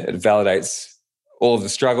 And it validates all of the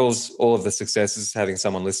struggles, all of the successes, having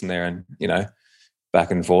someone listen there and, you know,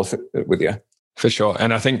 back and forth with you. For sure.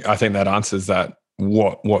 And I think that answers that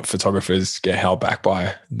what photographers get held back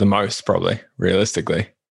by the most, probably, realistically.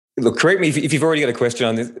 Look, correct me if you've already got a question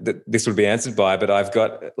on this that this would be answered by, but I've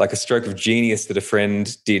got like a stroke of genius that a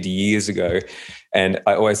friend did years ago. And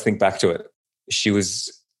I always think back to it. She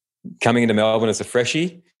was coming into Melbourne as a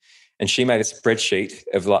freshie and she made a spreadsheet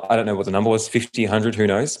of like, I don't know what the number was, 50, 100, who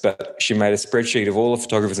knows, but she made a spreadsheet of all the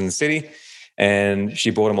photographers in the city and she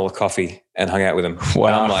bought them all a coffee and hung out with them. Wow.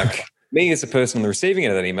 And I'm like, me as a person on the receiving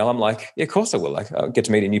end of that email, I'm like, yeah, of course I will. Like, I'll get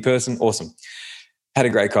to meet a new person. Awesome. Had a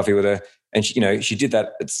great coffee with her. And she, you know, she did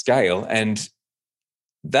that at scale. And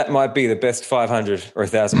that might be the best 500 or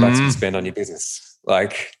 $1,000 you spend on your business.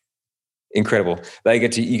 Like, incredible. You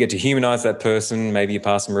get to humanize that person. Maybe you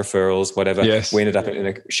pass some referrals, whatever. Yes. We ended up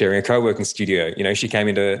sharing a co-working studio. You know, she came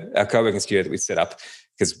into our co-working studio that we set up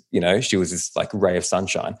because, you know, she was this like ray of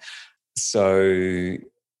sunshine. So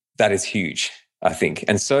that is huge, I think.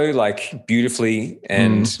 And so like beautifully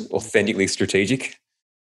and authentically strategic.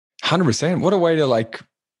 100%. What a way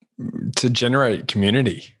to generate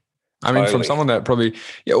community. I mean, from someone that probably,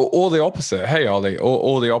 or the opposite. Hey, Ollie,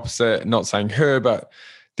 or the opposite, not saying her, but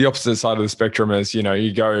the opposite side of the spectrum is, you know,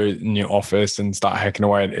 you go in your office and start hacking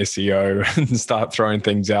away at SEO and start throwing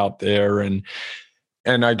things out there. And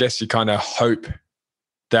I guess you kind of hope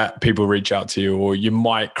that people reach out to you or you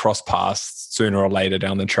might cross paths sooner or later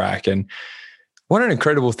down the track. And what an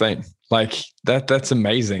incredible thing. Like that's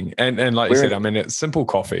amazing. And like you said, I mean, it's simple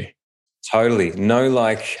coffee. Totally. No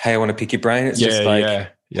like, hey, I want to pick your brain. It's just like,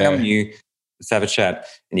 how are you? Let's have a chat.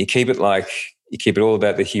 And you keep it all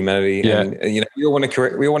about the humanity. Yeah. And you know, we all want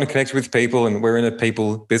to connect with people and we're in a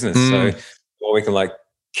people business. So we can like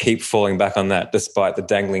keep falling back on that despite the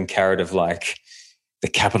dangling carrot of like the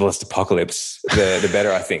capitalist apocalypse, the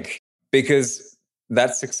better, I think. Because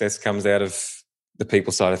that success comes out of the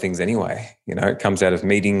people side of things anyway. You know, it comes out of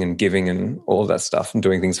meeting and giving and all of that stuff and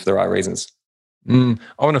doing things for the right reasons. I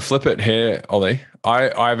want to flip it here, Ollie. I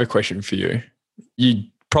have a question for you. You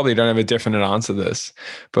probably don't have a definite answer to this,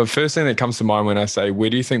 but first thing that comes to mind when I say, where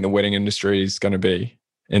do you think the wedding industry is going to be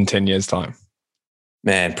in 10 years' time?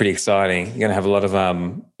 Man, pretty exciting. You're going to have a lot of,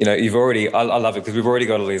 you know, I love it because we've already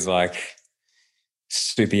got all these like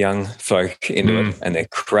super young folk into it and they're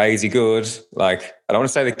crazy good. Like, I don't want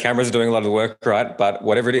to say the cameras are doing a lot of the work, right? But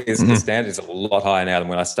whatever it is, the standard is a lot higher now than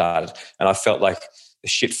when I started. And I felt like the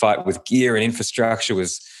shit fight with gear and infrastructure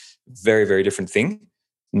was a very, very different thing.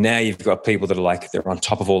 Now you've got people that are like, they're on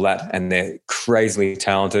top of all that and they're crazily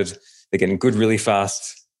talented. They're getting good really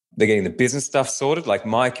fast. They're getting the business stuff sorted. Like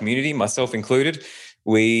my community, myself included,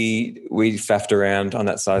 we faffed around on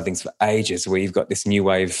that side of things for ages where you've got this new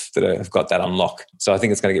wave that have got that unlock. So I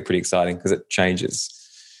think it's going to get pretty exciting because it changes.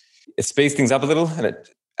 It speeds things up a little and it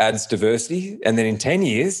adds diversity. And then in 10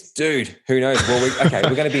 years, dude, who knows? Well,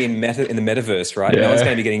 we're going to be in the metaverse, right? Yeah. No one's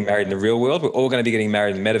going to be getting married in the real world. We're all going to be getting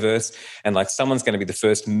married in the metaverse. And like someone's going to be the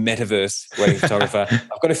first metaverse wedding photographer.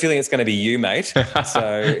 I've got a feeling it's going to be you, mate.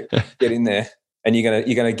 So get in there. And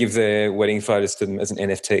you're gonna give their wedding photos to them as an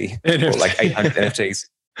NFT. Or like 800 NFTs.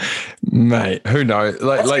 Mate, who knows?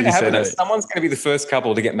 Like you said, someone's going to be the first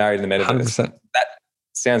couple to get married in the metaverse. 100%. That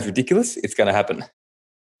sounds ridiculous. It's going to happen.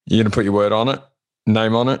 You're going to put your word on it?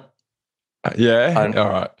 Name on it? Yeah. All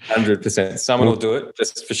right. 100%. Someone will do it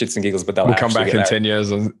just for shits and giggles, but we'll come back in 10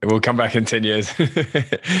 years. We'll come back in 10 years.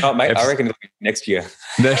 Oh, mate, I reckon it'll be next year.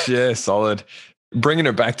 Next year, solid. Bringing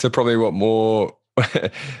it back to probably what more,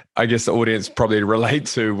 I guess the audience probably relate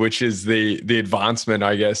to, which is the advancement,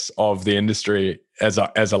 I guess, of the industry as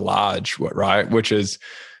a large, right? Which is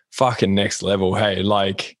fucking next level. Hey,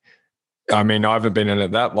 like, I mean, I haven't been in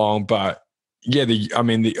it that long, but yeah,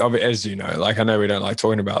 as you know, like I know we don't like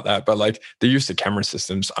talking about that, but like the use of camera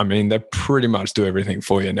systems, I mean, they pretty much do everything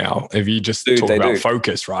for you now. If you just talk about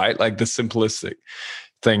focus, right? Like the simplistic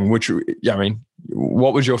thing, which, yeah, I mean,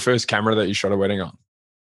 what was your first camera that you shot a wedding on?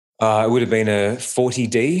 It would have been a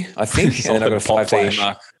 40D, I think, and then I got a 5D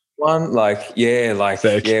Mark One.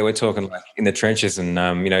 We're talking like in the trenches, and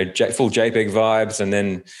full JPEG vibes, and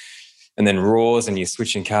then RAWs, and you're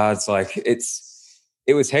switching cards. Like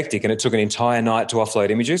it was hectic, and it took an entire night to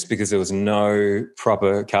offload images because there was no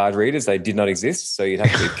proper card readers; they did not exist. So you'd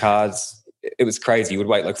have to do cards. It was crazy. You would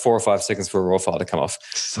wait like 4 or 5 seconds for a RAW file to come off.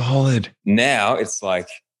 Solid. Now it's like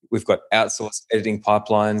we've got outsourced editing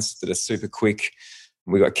pipelines that are super quick.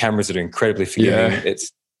 We've got cameras that are incredibly forgiving. Yeah.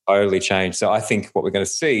 It's totally changed. So I think what we're going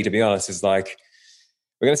to see, to be honest, is like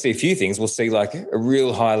we're going to see a few things. We'll see like a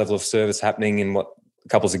real high level of service happening in what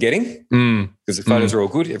couples are getting because the photos are all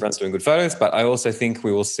good. Everyone's doing good photos. But I also think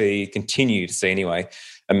we will continue to see anyway,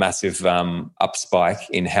 a massive up spike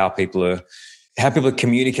in how people are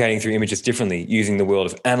communicating through images differently, using the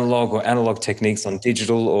world of analog techniques on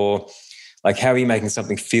digital, or like how are you making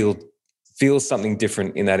something feel something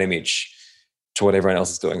different in that image to what everyone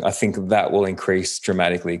else is doing. I think that will increase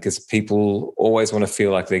dramatically because people always want to feel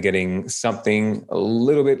like they're getting something a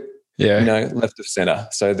little bit, left of center.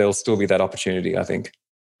 So there'll still be that opportunity, I think.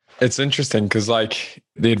 It's interesting because like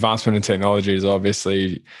the advancement in technology is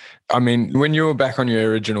obviously, I mean, when you were back on your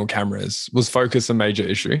original cameras, was focus a major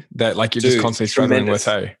issue that like you're just constantly struggling with,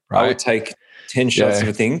 hey, right? I would take 10 shots of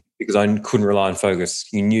a thing because I couldn't rely on focus.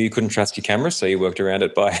 You knew you couldn't trust your camera, so you worked around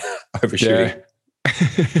it by overshooting.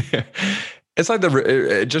 Yeah. It's like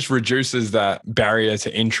it just reduces that barrier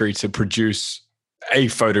to entry to produce a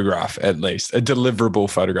photograph, at least a deliverable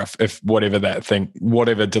photograph, if whatever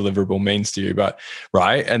deliverable means to you, but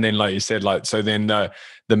right. And then like you said, like, so then the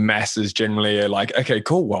masses generally are like, okay,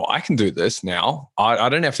 cool. Well, I can do this now. I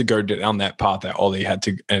don't have to go down that path that Ollie had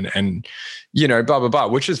to, and blah, blah, blah,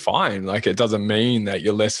 which is fine. Like, it doesn't mean that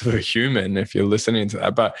you're less of a human if you're listening to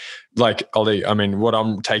that. But like Ollie, I mean, what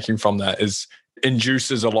I'm taking from that is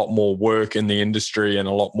induces a lot more work in the industry and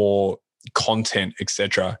a lot more content,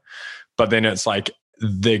 etc. But then it's like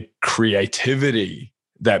the creativity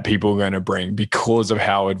that people are going to bring because of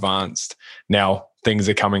how advanced now things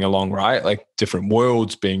are coming along, right? Like different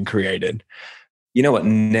worlds being created. You know what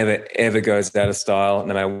never, ever goes out of style,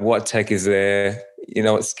 no matter what tech is there, you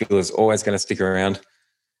know what skill is always going to stick around?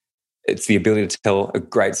 It's the ability to tell a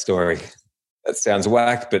great story. That sounds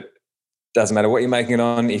whack, but doesn't matter what you're making it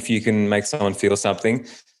on. If you can make someone feel something,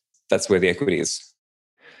 that's where the equity is.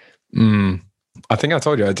 I think I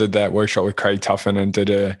told you I did that workshop with Craig Tuffin and did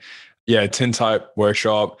a tintype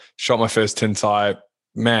workshop, shot my first tintype.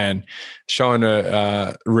 Man, showing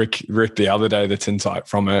Rick the other day the tintype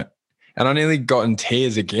from it. And I nearly got in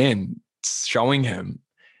tears again showing him.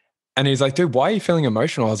 And he's like, dude, why are you feeling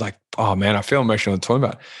emotional? I was like, oh man, I feel emotional talking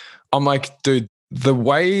about it. I'm like, dude, the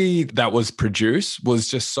way that was produced was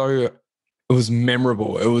just it was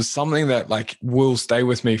memorable. It was something that like will stay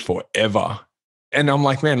with me forever. And I'm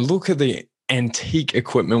like, man, look at the antique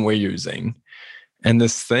equipment we're using. And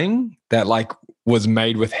this thing that like was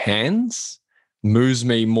made with hands moves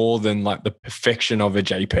me more than like the perfection of a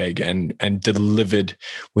JPEG and delivered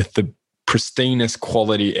with the pristinest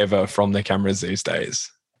quality ever from the cameras these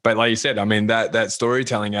days. But like you said, I mean, that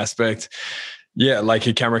storytelling aspect, like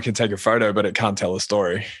a camera can take a photo, but it can't tell a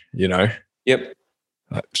story, Yep.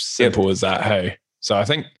 Simple as that, hey. So I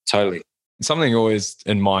think totally something always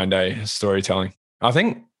in mind, storytelling. I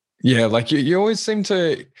think, like you always seem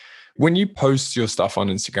to, when you post your stuff on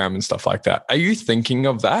Instagram and stuff like that, are you thinking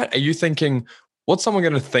of that? Are you thinking, what's someone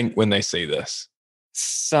going to think when they see this?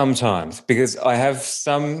 Sometimes, because I have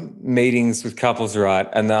some meetings with couples, right,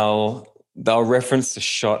 and they'll reference a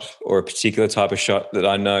shot or a particular type of shot that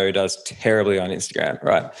I know does terribly on Instagram,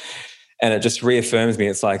 right? And it just reaffirms me.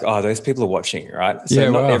 It's like, oh, those people are watching, right?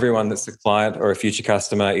 So not everyone that's a client or a future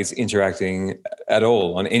customer is interacting at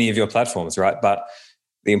all on any of your platforms, right? But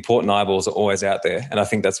the important eyeballs are always out there. And I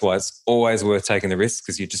think that's why it's always worth taking the risk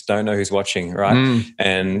because you just don't know who's watching, right?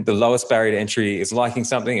 And the lowest barrier to entry is liking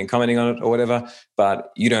something and commenting on it or whatever.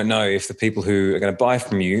 But you don't know if the people who are going to buy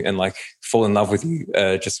from you and like fall in love with you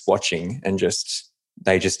are just watching and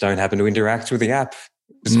they just don't happen to interact with the app.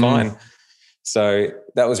 It's fine. So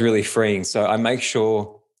that was really freeing. So I make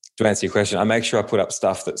sure, to answer your question, I make sure I put up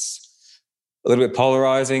stuff that's a little bit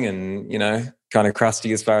polarizing and, kind of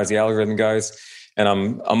crusty as far as the algorithm goes. And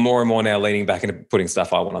I'm more and more now leaning back into putting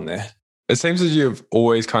stuff I want on there. It seems as you've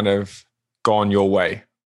always kind of gone your way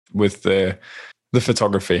with the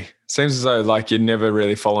photography. Seems as though like you're never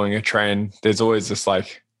really following a trend. There's always this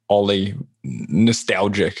like Ollie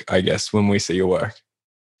nostalgic, I guess, when we see your work.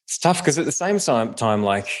 It's tough because at the same time,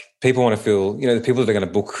 like people want to feel, the people that are going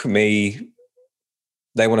to book me,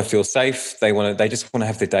 they want to feel safe. They just want to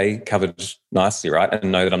have their day covered nicely, right?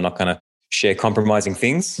 And know that I'm not going to share compromising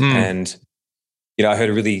things. And, I heard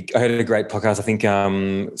a great podcast. I think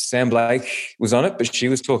Sam Blake was on it, but she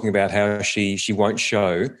was talking about how she won't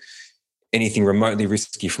show anything remotely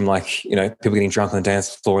risky from like, people getting drunk on the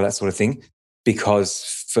dance floor, that sort of thing,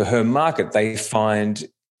 because for her market, they find,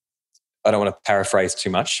 I don't want to paraphrase too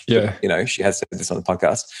much, yeah. But, she has said this on the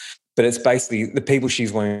podcast, but it's basically the people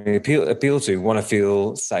she's wanting to appeal to want to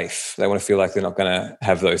feel safe. They want to feel like they're not going to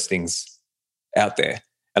have those things out there.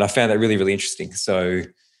 And I found that really, really interesting. So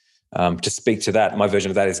to speak to that, my version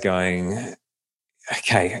of that is going,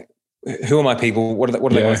 okay, who are my people? What do they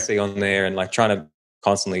want to see on there? And like trying to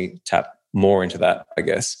constantly tap more into that, I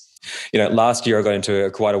guess. Last year I got into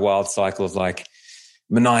quite a wild cycle of like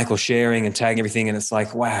maniacal sharing and tagging everything. And it's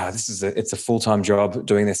like, wow, it's a full-time job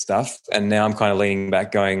doing this stuff. And now I'm kind of leaning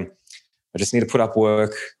back going, I just need to put up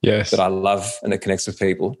work that I love and that connects with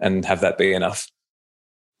people and have that be enough.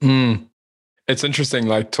 It's interesting,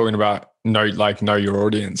 like talking about know your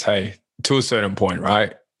audience, hey, to a certain point,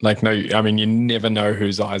 right? Like, you never know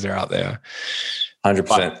whose eyes are out there.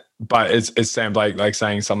 100%. But it's Sam Blake like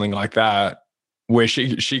saying something like that, where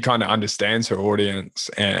she kind of understands her audience,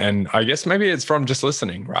 and I guess maybe it's from just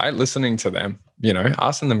listening, right? Listening to them,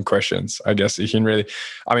 asking them questions. I guess you can really,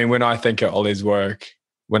 when I think of Ollie's work,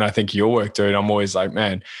 when I think of your work, dude, I'm always like,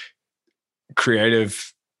 man,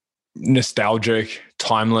 creative, nostalgic,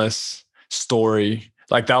 timeless story.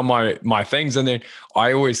 Like that are my things. And then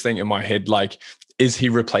I always think in my head, like, is he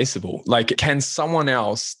replaceable? Like, can someone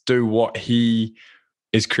else do what he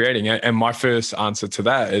is creating? And my first answer to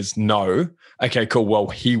that is no. Okay, cool. Well,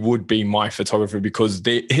 he would be my photographer because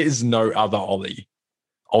there is no other Ollie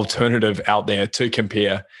alternative out there to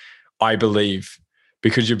compare, I believe,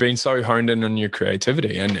 because you've been so honed in on your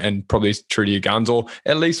creativity and probably true to your guns, or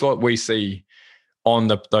at least what we see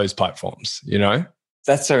on those platforms,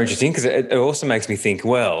 That's so interesting because it also makes me think,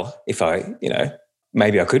 well, if I,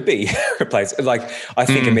 maybe I could be replaced. Like I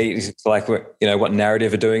think immediately like, what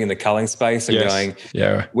Narrative are doing in the culling space and going,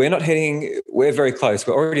 we're very close.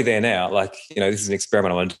 We're already there now. Like, this is an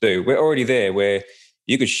experiment I want to do. We're already there where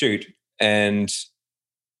you could shoot and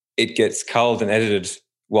it gets culled and edited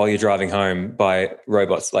while you're driving home by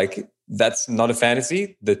robots. Like that's not a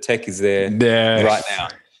fantasy. The tech is there right now.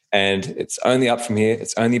 And it's only up from here.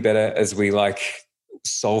 It's only better as we like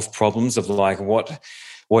solve problems of like what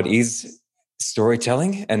is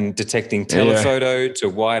storytelling and detecting telephoto to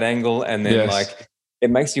wide angle. And then like, it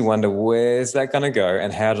makes you wonder, where's that going to go?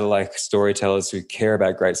 And how do like storytellers who care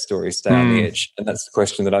about great stories stay on the edge? And that's the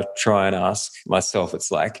question that I try and ask myself.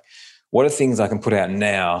 It's like, what are things I can put out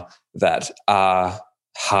now that are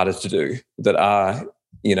harder to do, that are,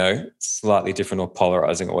 slightly different or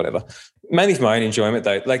polarizing or whatever? Mainly for my own enjoyment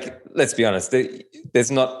though. Like, let's be honest,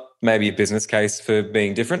 there's not maybe a business case for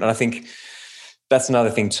being different. And I think that's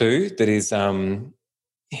another thing too, that is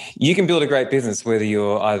you can build a great business whether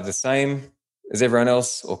you're either the same as everyone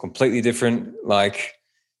else or completely different. Like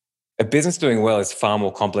a business doing well is far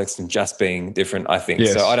more complex than just being different, I think.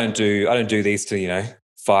 So I don't do these to,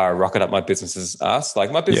 fire a rocket up my business's ass.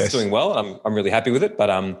 Like my business is doing well. I'm really happy with it,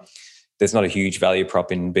 but there's not a huge value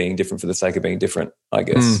prop in being different for the sake of being different, I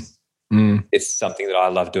guess. It's something that I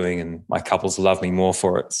love doing and my couples love me more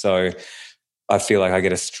for it. So I feel like I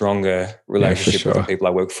get a stronger relationship with the people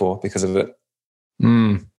I work for because of it.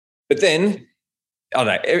 But then, I don't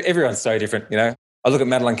know, everyone's so different, I look at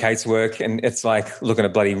Madeline Kate's work and it's like looking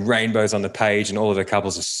at bloody rainbows on the page and all of her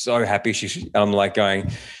couples are so happy. I'm like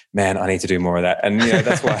going, man, I need to do more of that. And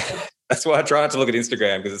that's why I try not to look at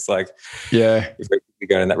Instagram, because it's like, if we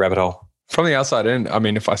go in that rabbit hole. From the outside in,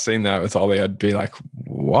 if I seen that with Ollie, I'd be like,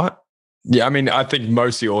 what? Yeah, I think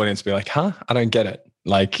most of the audience would be like, huh? I don't get it.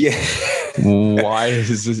 Like, why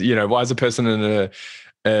is this, why is a person in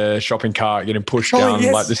a shopping cart getting pushed down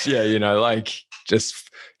like this? Yeah, like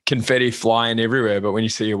just confetti flying everywhere. But when you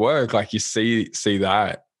see your work, like you see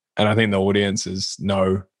that. And I think the audiences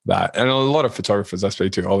know that. And a lot of photographers I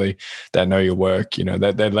speak to, Ollie, that know your work,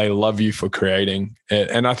 they love you for creating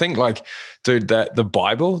it. And I think like, dude, that the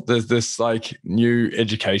Bible, there's this like new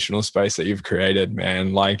educational space that you've created,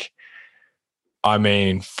 man. Like,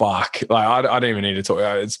 fuck. Like I don't even need to talk.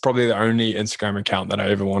 It's probably the only Instagram account that I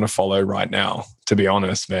ever want to follow right now, to be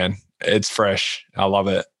honest, man. It's fresh. I love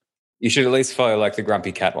it. You should at least follow like the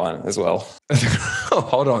Grumpy Cat one as well. Oh,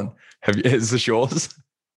 hold on. Is this yours?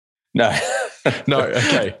 No. No,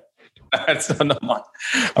 okay. That's not mine.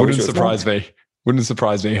 Wouldn't surprise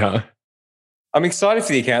me, huh? I'm excited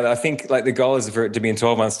for the account. I think like the goal is for it to be in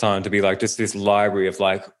 12 months' time to be like just this library of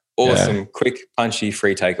like awesome, quick, punchy,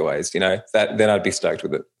 free takeaways, then I'd be stoked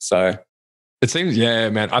with it. So it seems,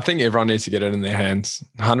 man, I think everyone needs to get it in their hands.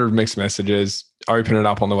 100 mixed messages, open it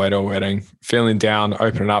up on the way to a wedding, feeling down,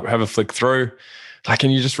 open it up, have a flick through, Like,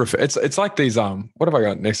 and you just refer, it's like these, what have I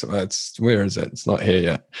got next? Where is it? It's not here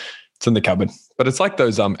yet. It's in the cupboard, but it's like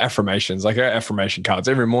those affirmations, like affirmation cards.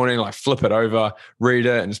 Every morning, like flip it over, read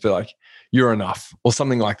it, and just be like, "You're enough," or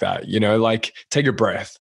something like that. Like take a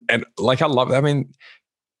breath. And like I love it. I mean,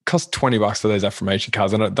 it costs $20 for those affirmation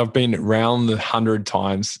cards, and they've been around 100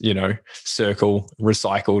 times. Circle,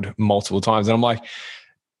 recycled multiple times, and I'm like,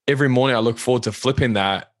 every morning I look forward to flipping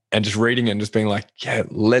that and just reading it and just being like, yeah,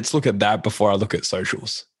 let's look at that before I look at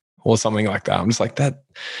socials. Or something like that. I'm just like that.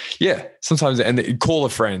 Yeah. Sometimes, and call a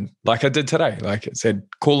friend like I did today. Like it said,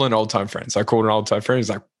 call an old time friend. So I called an old time friend.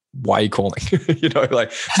 He's like, why are you calling?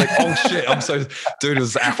 Like, it's like, oh shit. Dude, it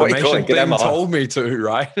was the affirmation thing told me to,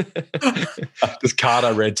 right? This card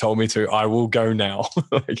I read told me to, I will go now.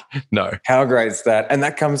 Like, no. How great is that? And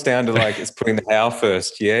that comes down to like, it's putting the how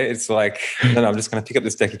first. Yeah. It's like, no, I'm just going to pick up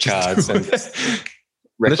this deck of cards and just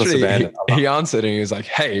reckless abandon. He answered and he was like,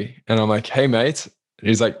 hey. And I'm like, hey, mate. And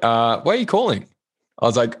he's like, why are you calling? I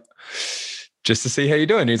was like, just to see how you're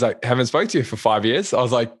doing. He's like, haven't spoke to you for 5 years. I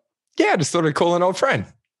was like, yeah, I just thought I'd call an old friend.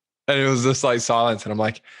 And it was just like silence. And I'm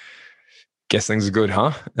like, guess things are good,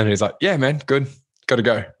 huh? And he's like, yeah, man, good. Got to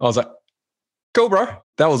go. I was like, cool, bro.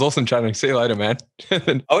 That was awesome chatting. See you later, man.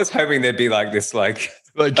 I was hoping there'd be like this, no,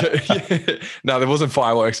 there wasn't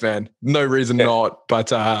fireworks, man. No reason not. But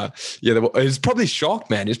he was probably shocked,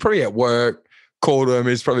 man. He's probably at work. Called him.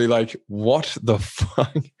 He's probably like, "What the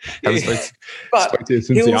fuck?" Haven't spoke to you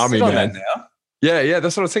since the army, man. Yeah,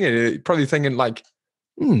 that's what I was thinking. He's probably thinking like,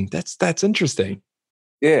 that's interesting.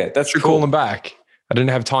 Yeah, that's cool. Call him back. I didn't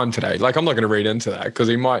have time today. Like, I'm not going to read into that because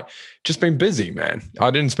he might just been busy, man. I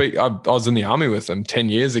didn't speak. I was in the army with him 10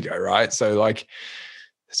 years ago, right? So like,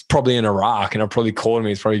 it's probably in Iraq, and I probably called him.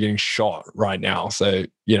 He's probably getting shot right now. So I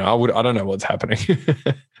don't know what's happening.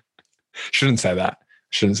 Shouldn't say that.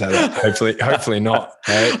 Hopefully not.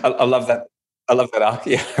 Right? I love that. I love that arc.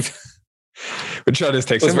 Yeah. But should I just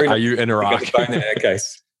text him? Are you in Iraq? In our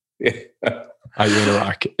case. Yeah. Are you in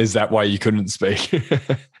Iraq? Is that why you couldn't speak?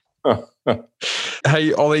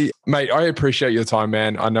 Hey, Ollie, mate, I appreciate your time,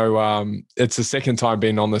 man. I know it's the second time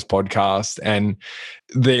being on this podcast, and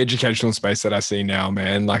the educational space that I see now,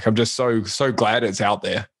 man, like I'm just so glad it's out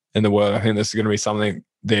there in the world. I think this is going to be something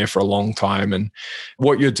there for a long time. And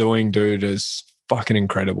what you're doing, dude, is fucking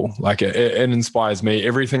incredible. Like it inspires me.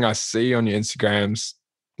 Everything I see on your Instagrams,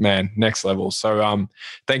 man, next level. So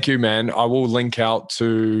thank you, man. I will link out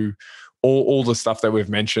to all the stuff that we've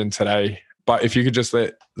mentioned today. But if you could just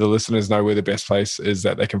let the listeners know where the best place is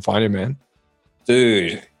that they can find you, man.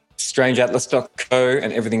 Dude, strangeatlas.co,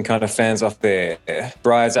 and everything kind of fans off there.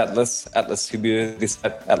 Briar's Atlas, Atlas Hubert, this,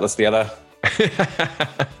 Atlas the other.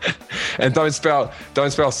 And don't spell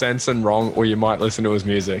Sanson wrong, or you might listen to his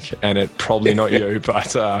music and it probably not you,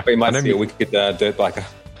 but we might see a wicked dirt biker.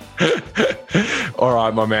 All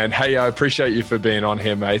right, my man. Hey, I appreciate you for being on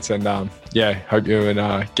here, mate, and hope you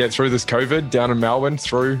get through this COVID down in Melbourne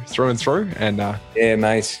through and through. And yeah,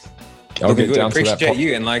 mate, I'll get down to that. Appreciate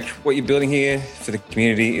you, and like what you're building here for the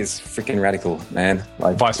community is freaking radical, man.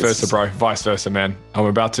 Like vice versa, bro. Vice versa, man. I'm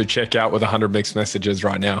about to check out with 100 mixed messages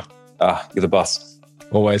right now. You're the boss.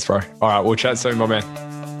 Always, bro. All right, we'll chat soon, my man.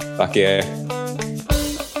 Fuck yeah.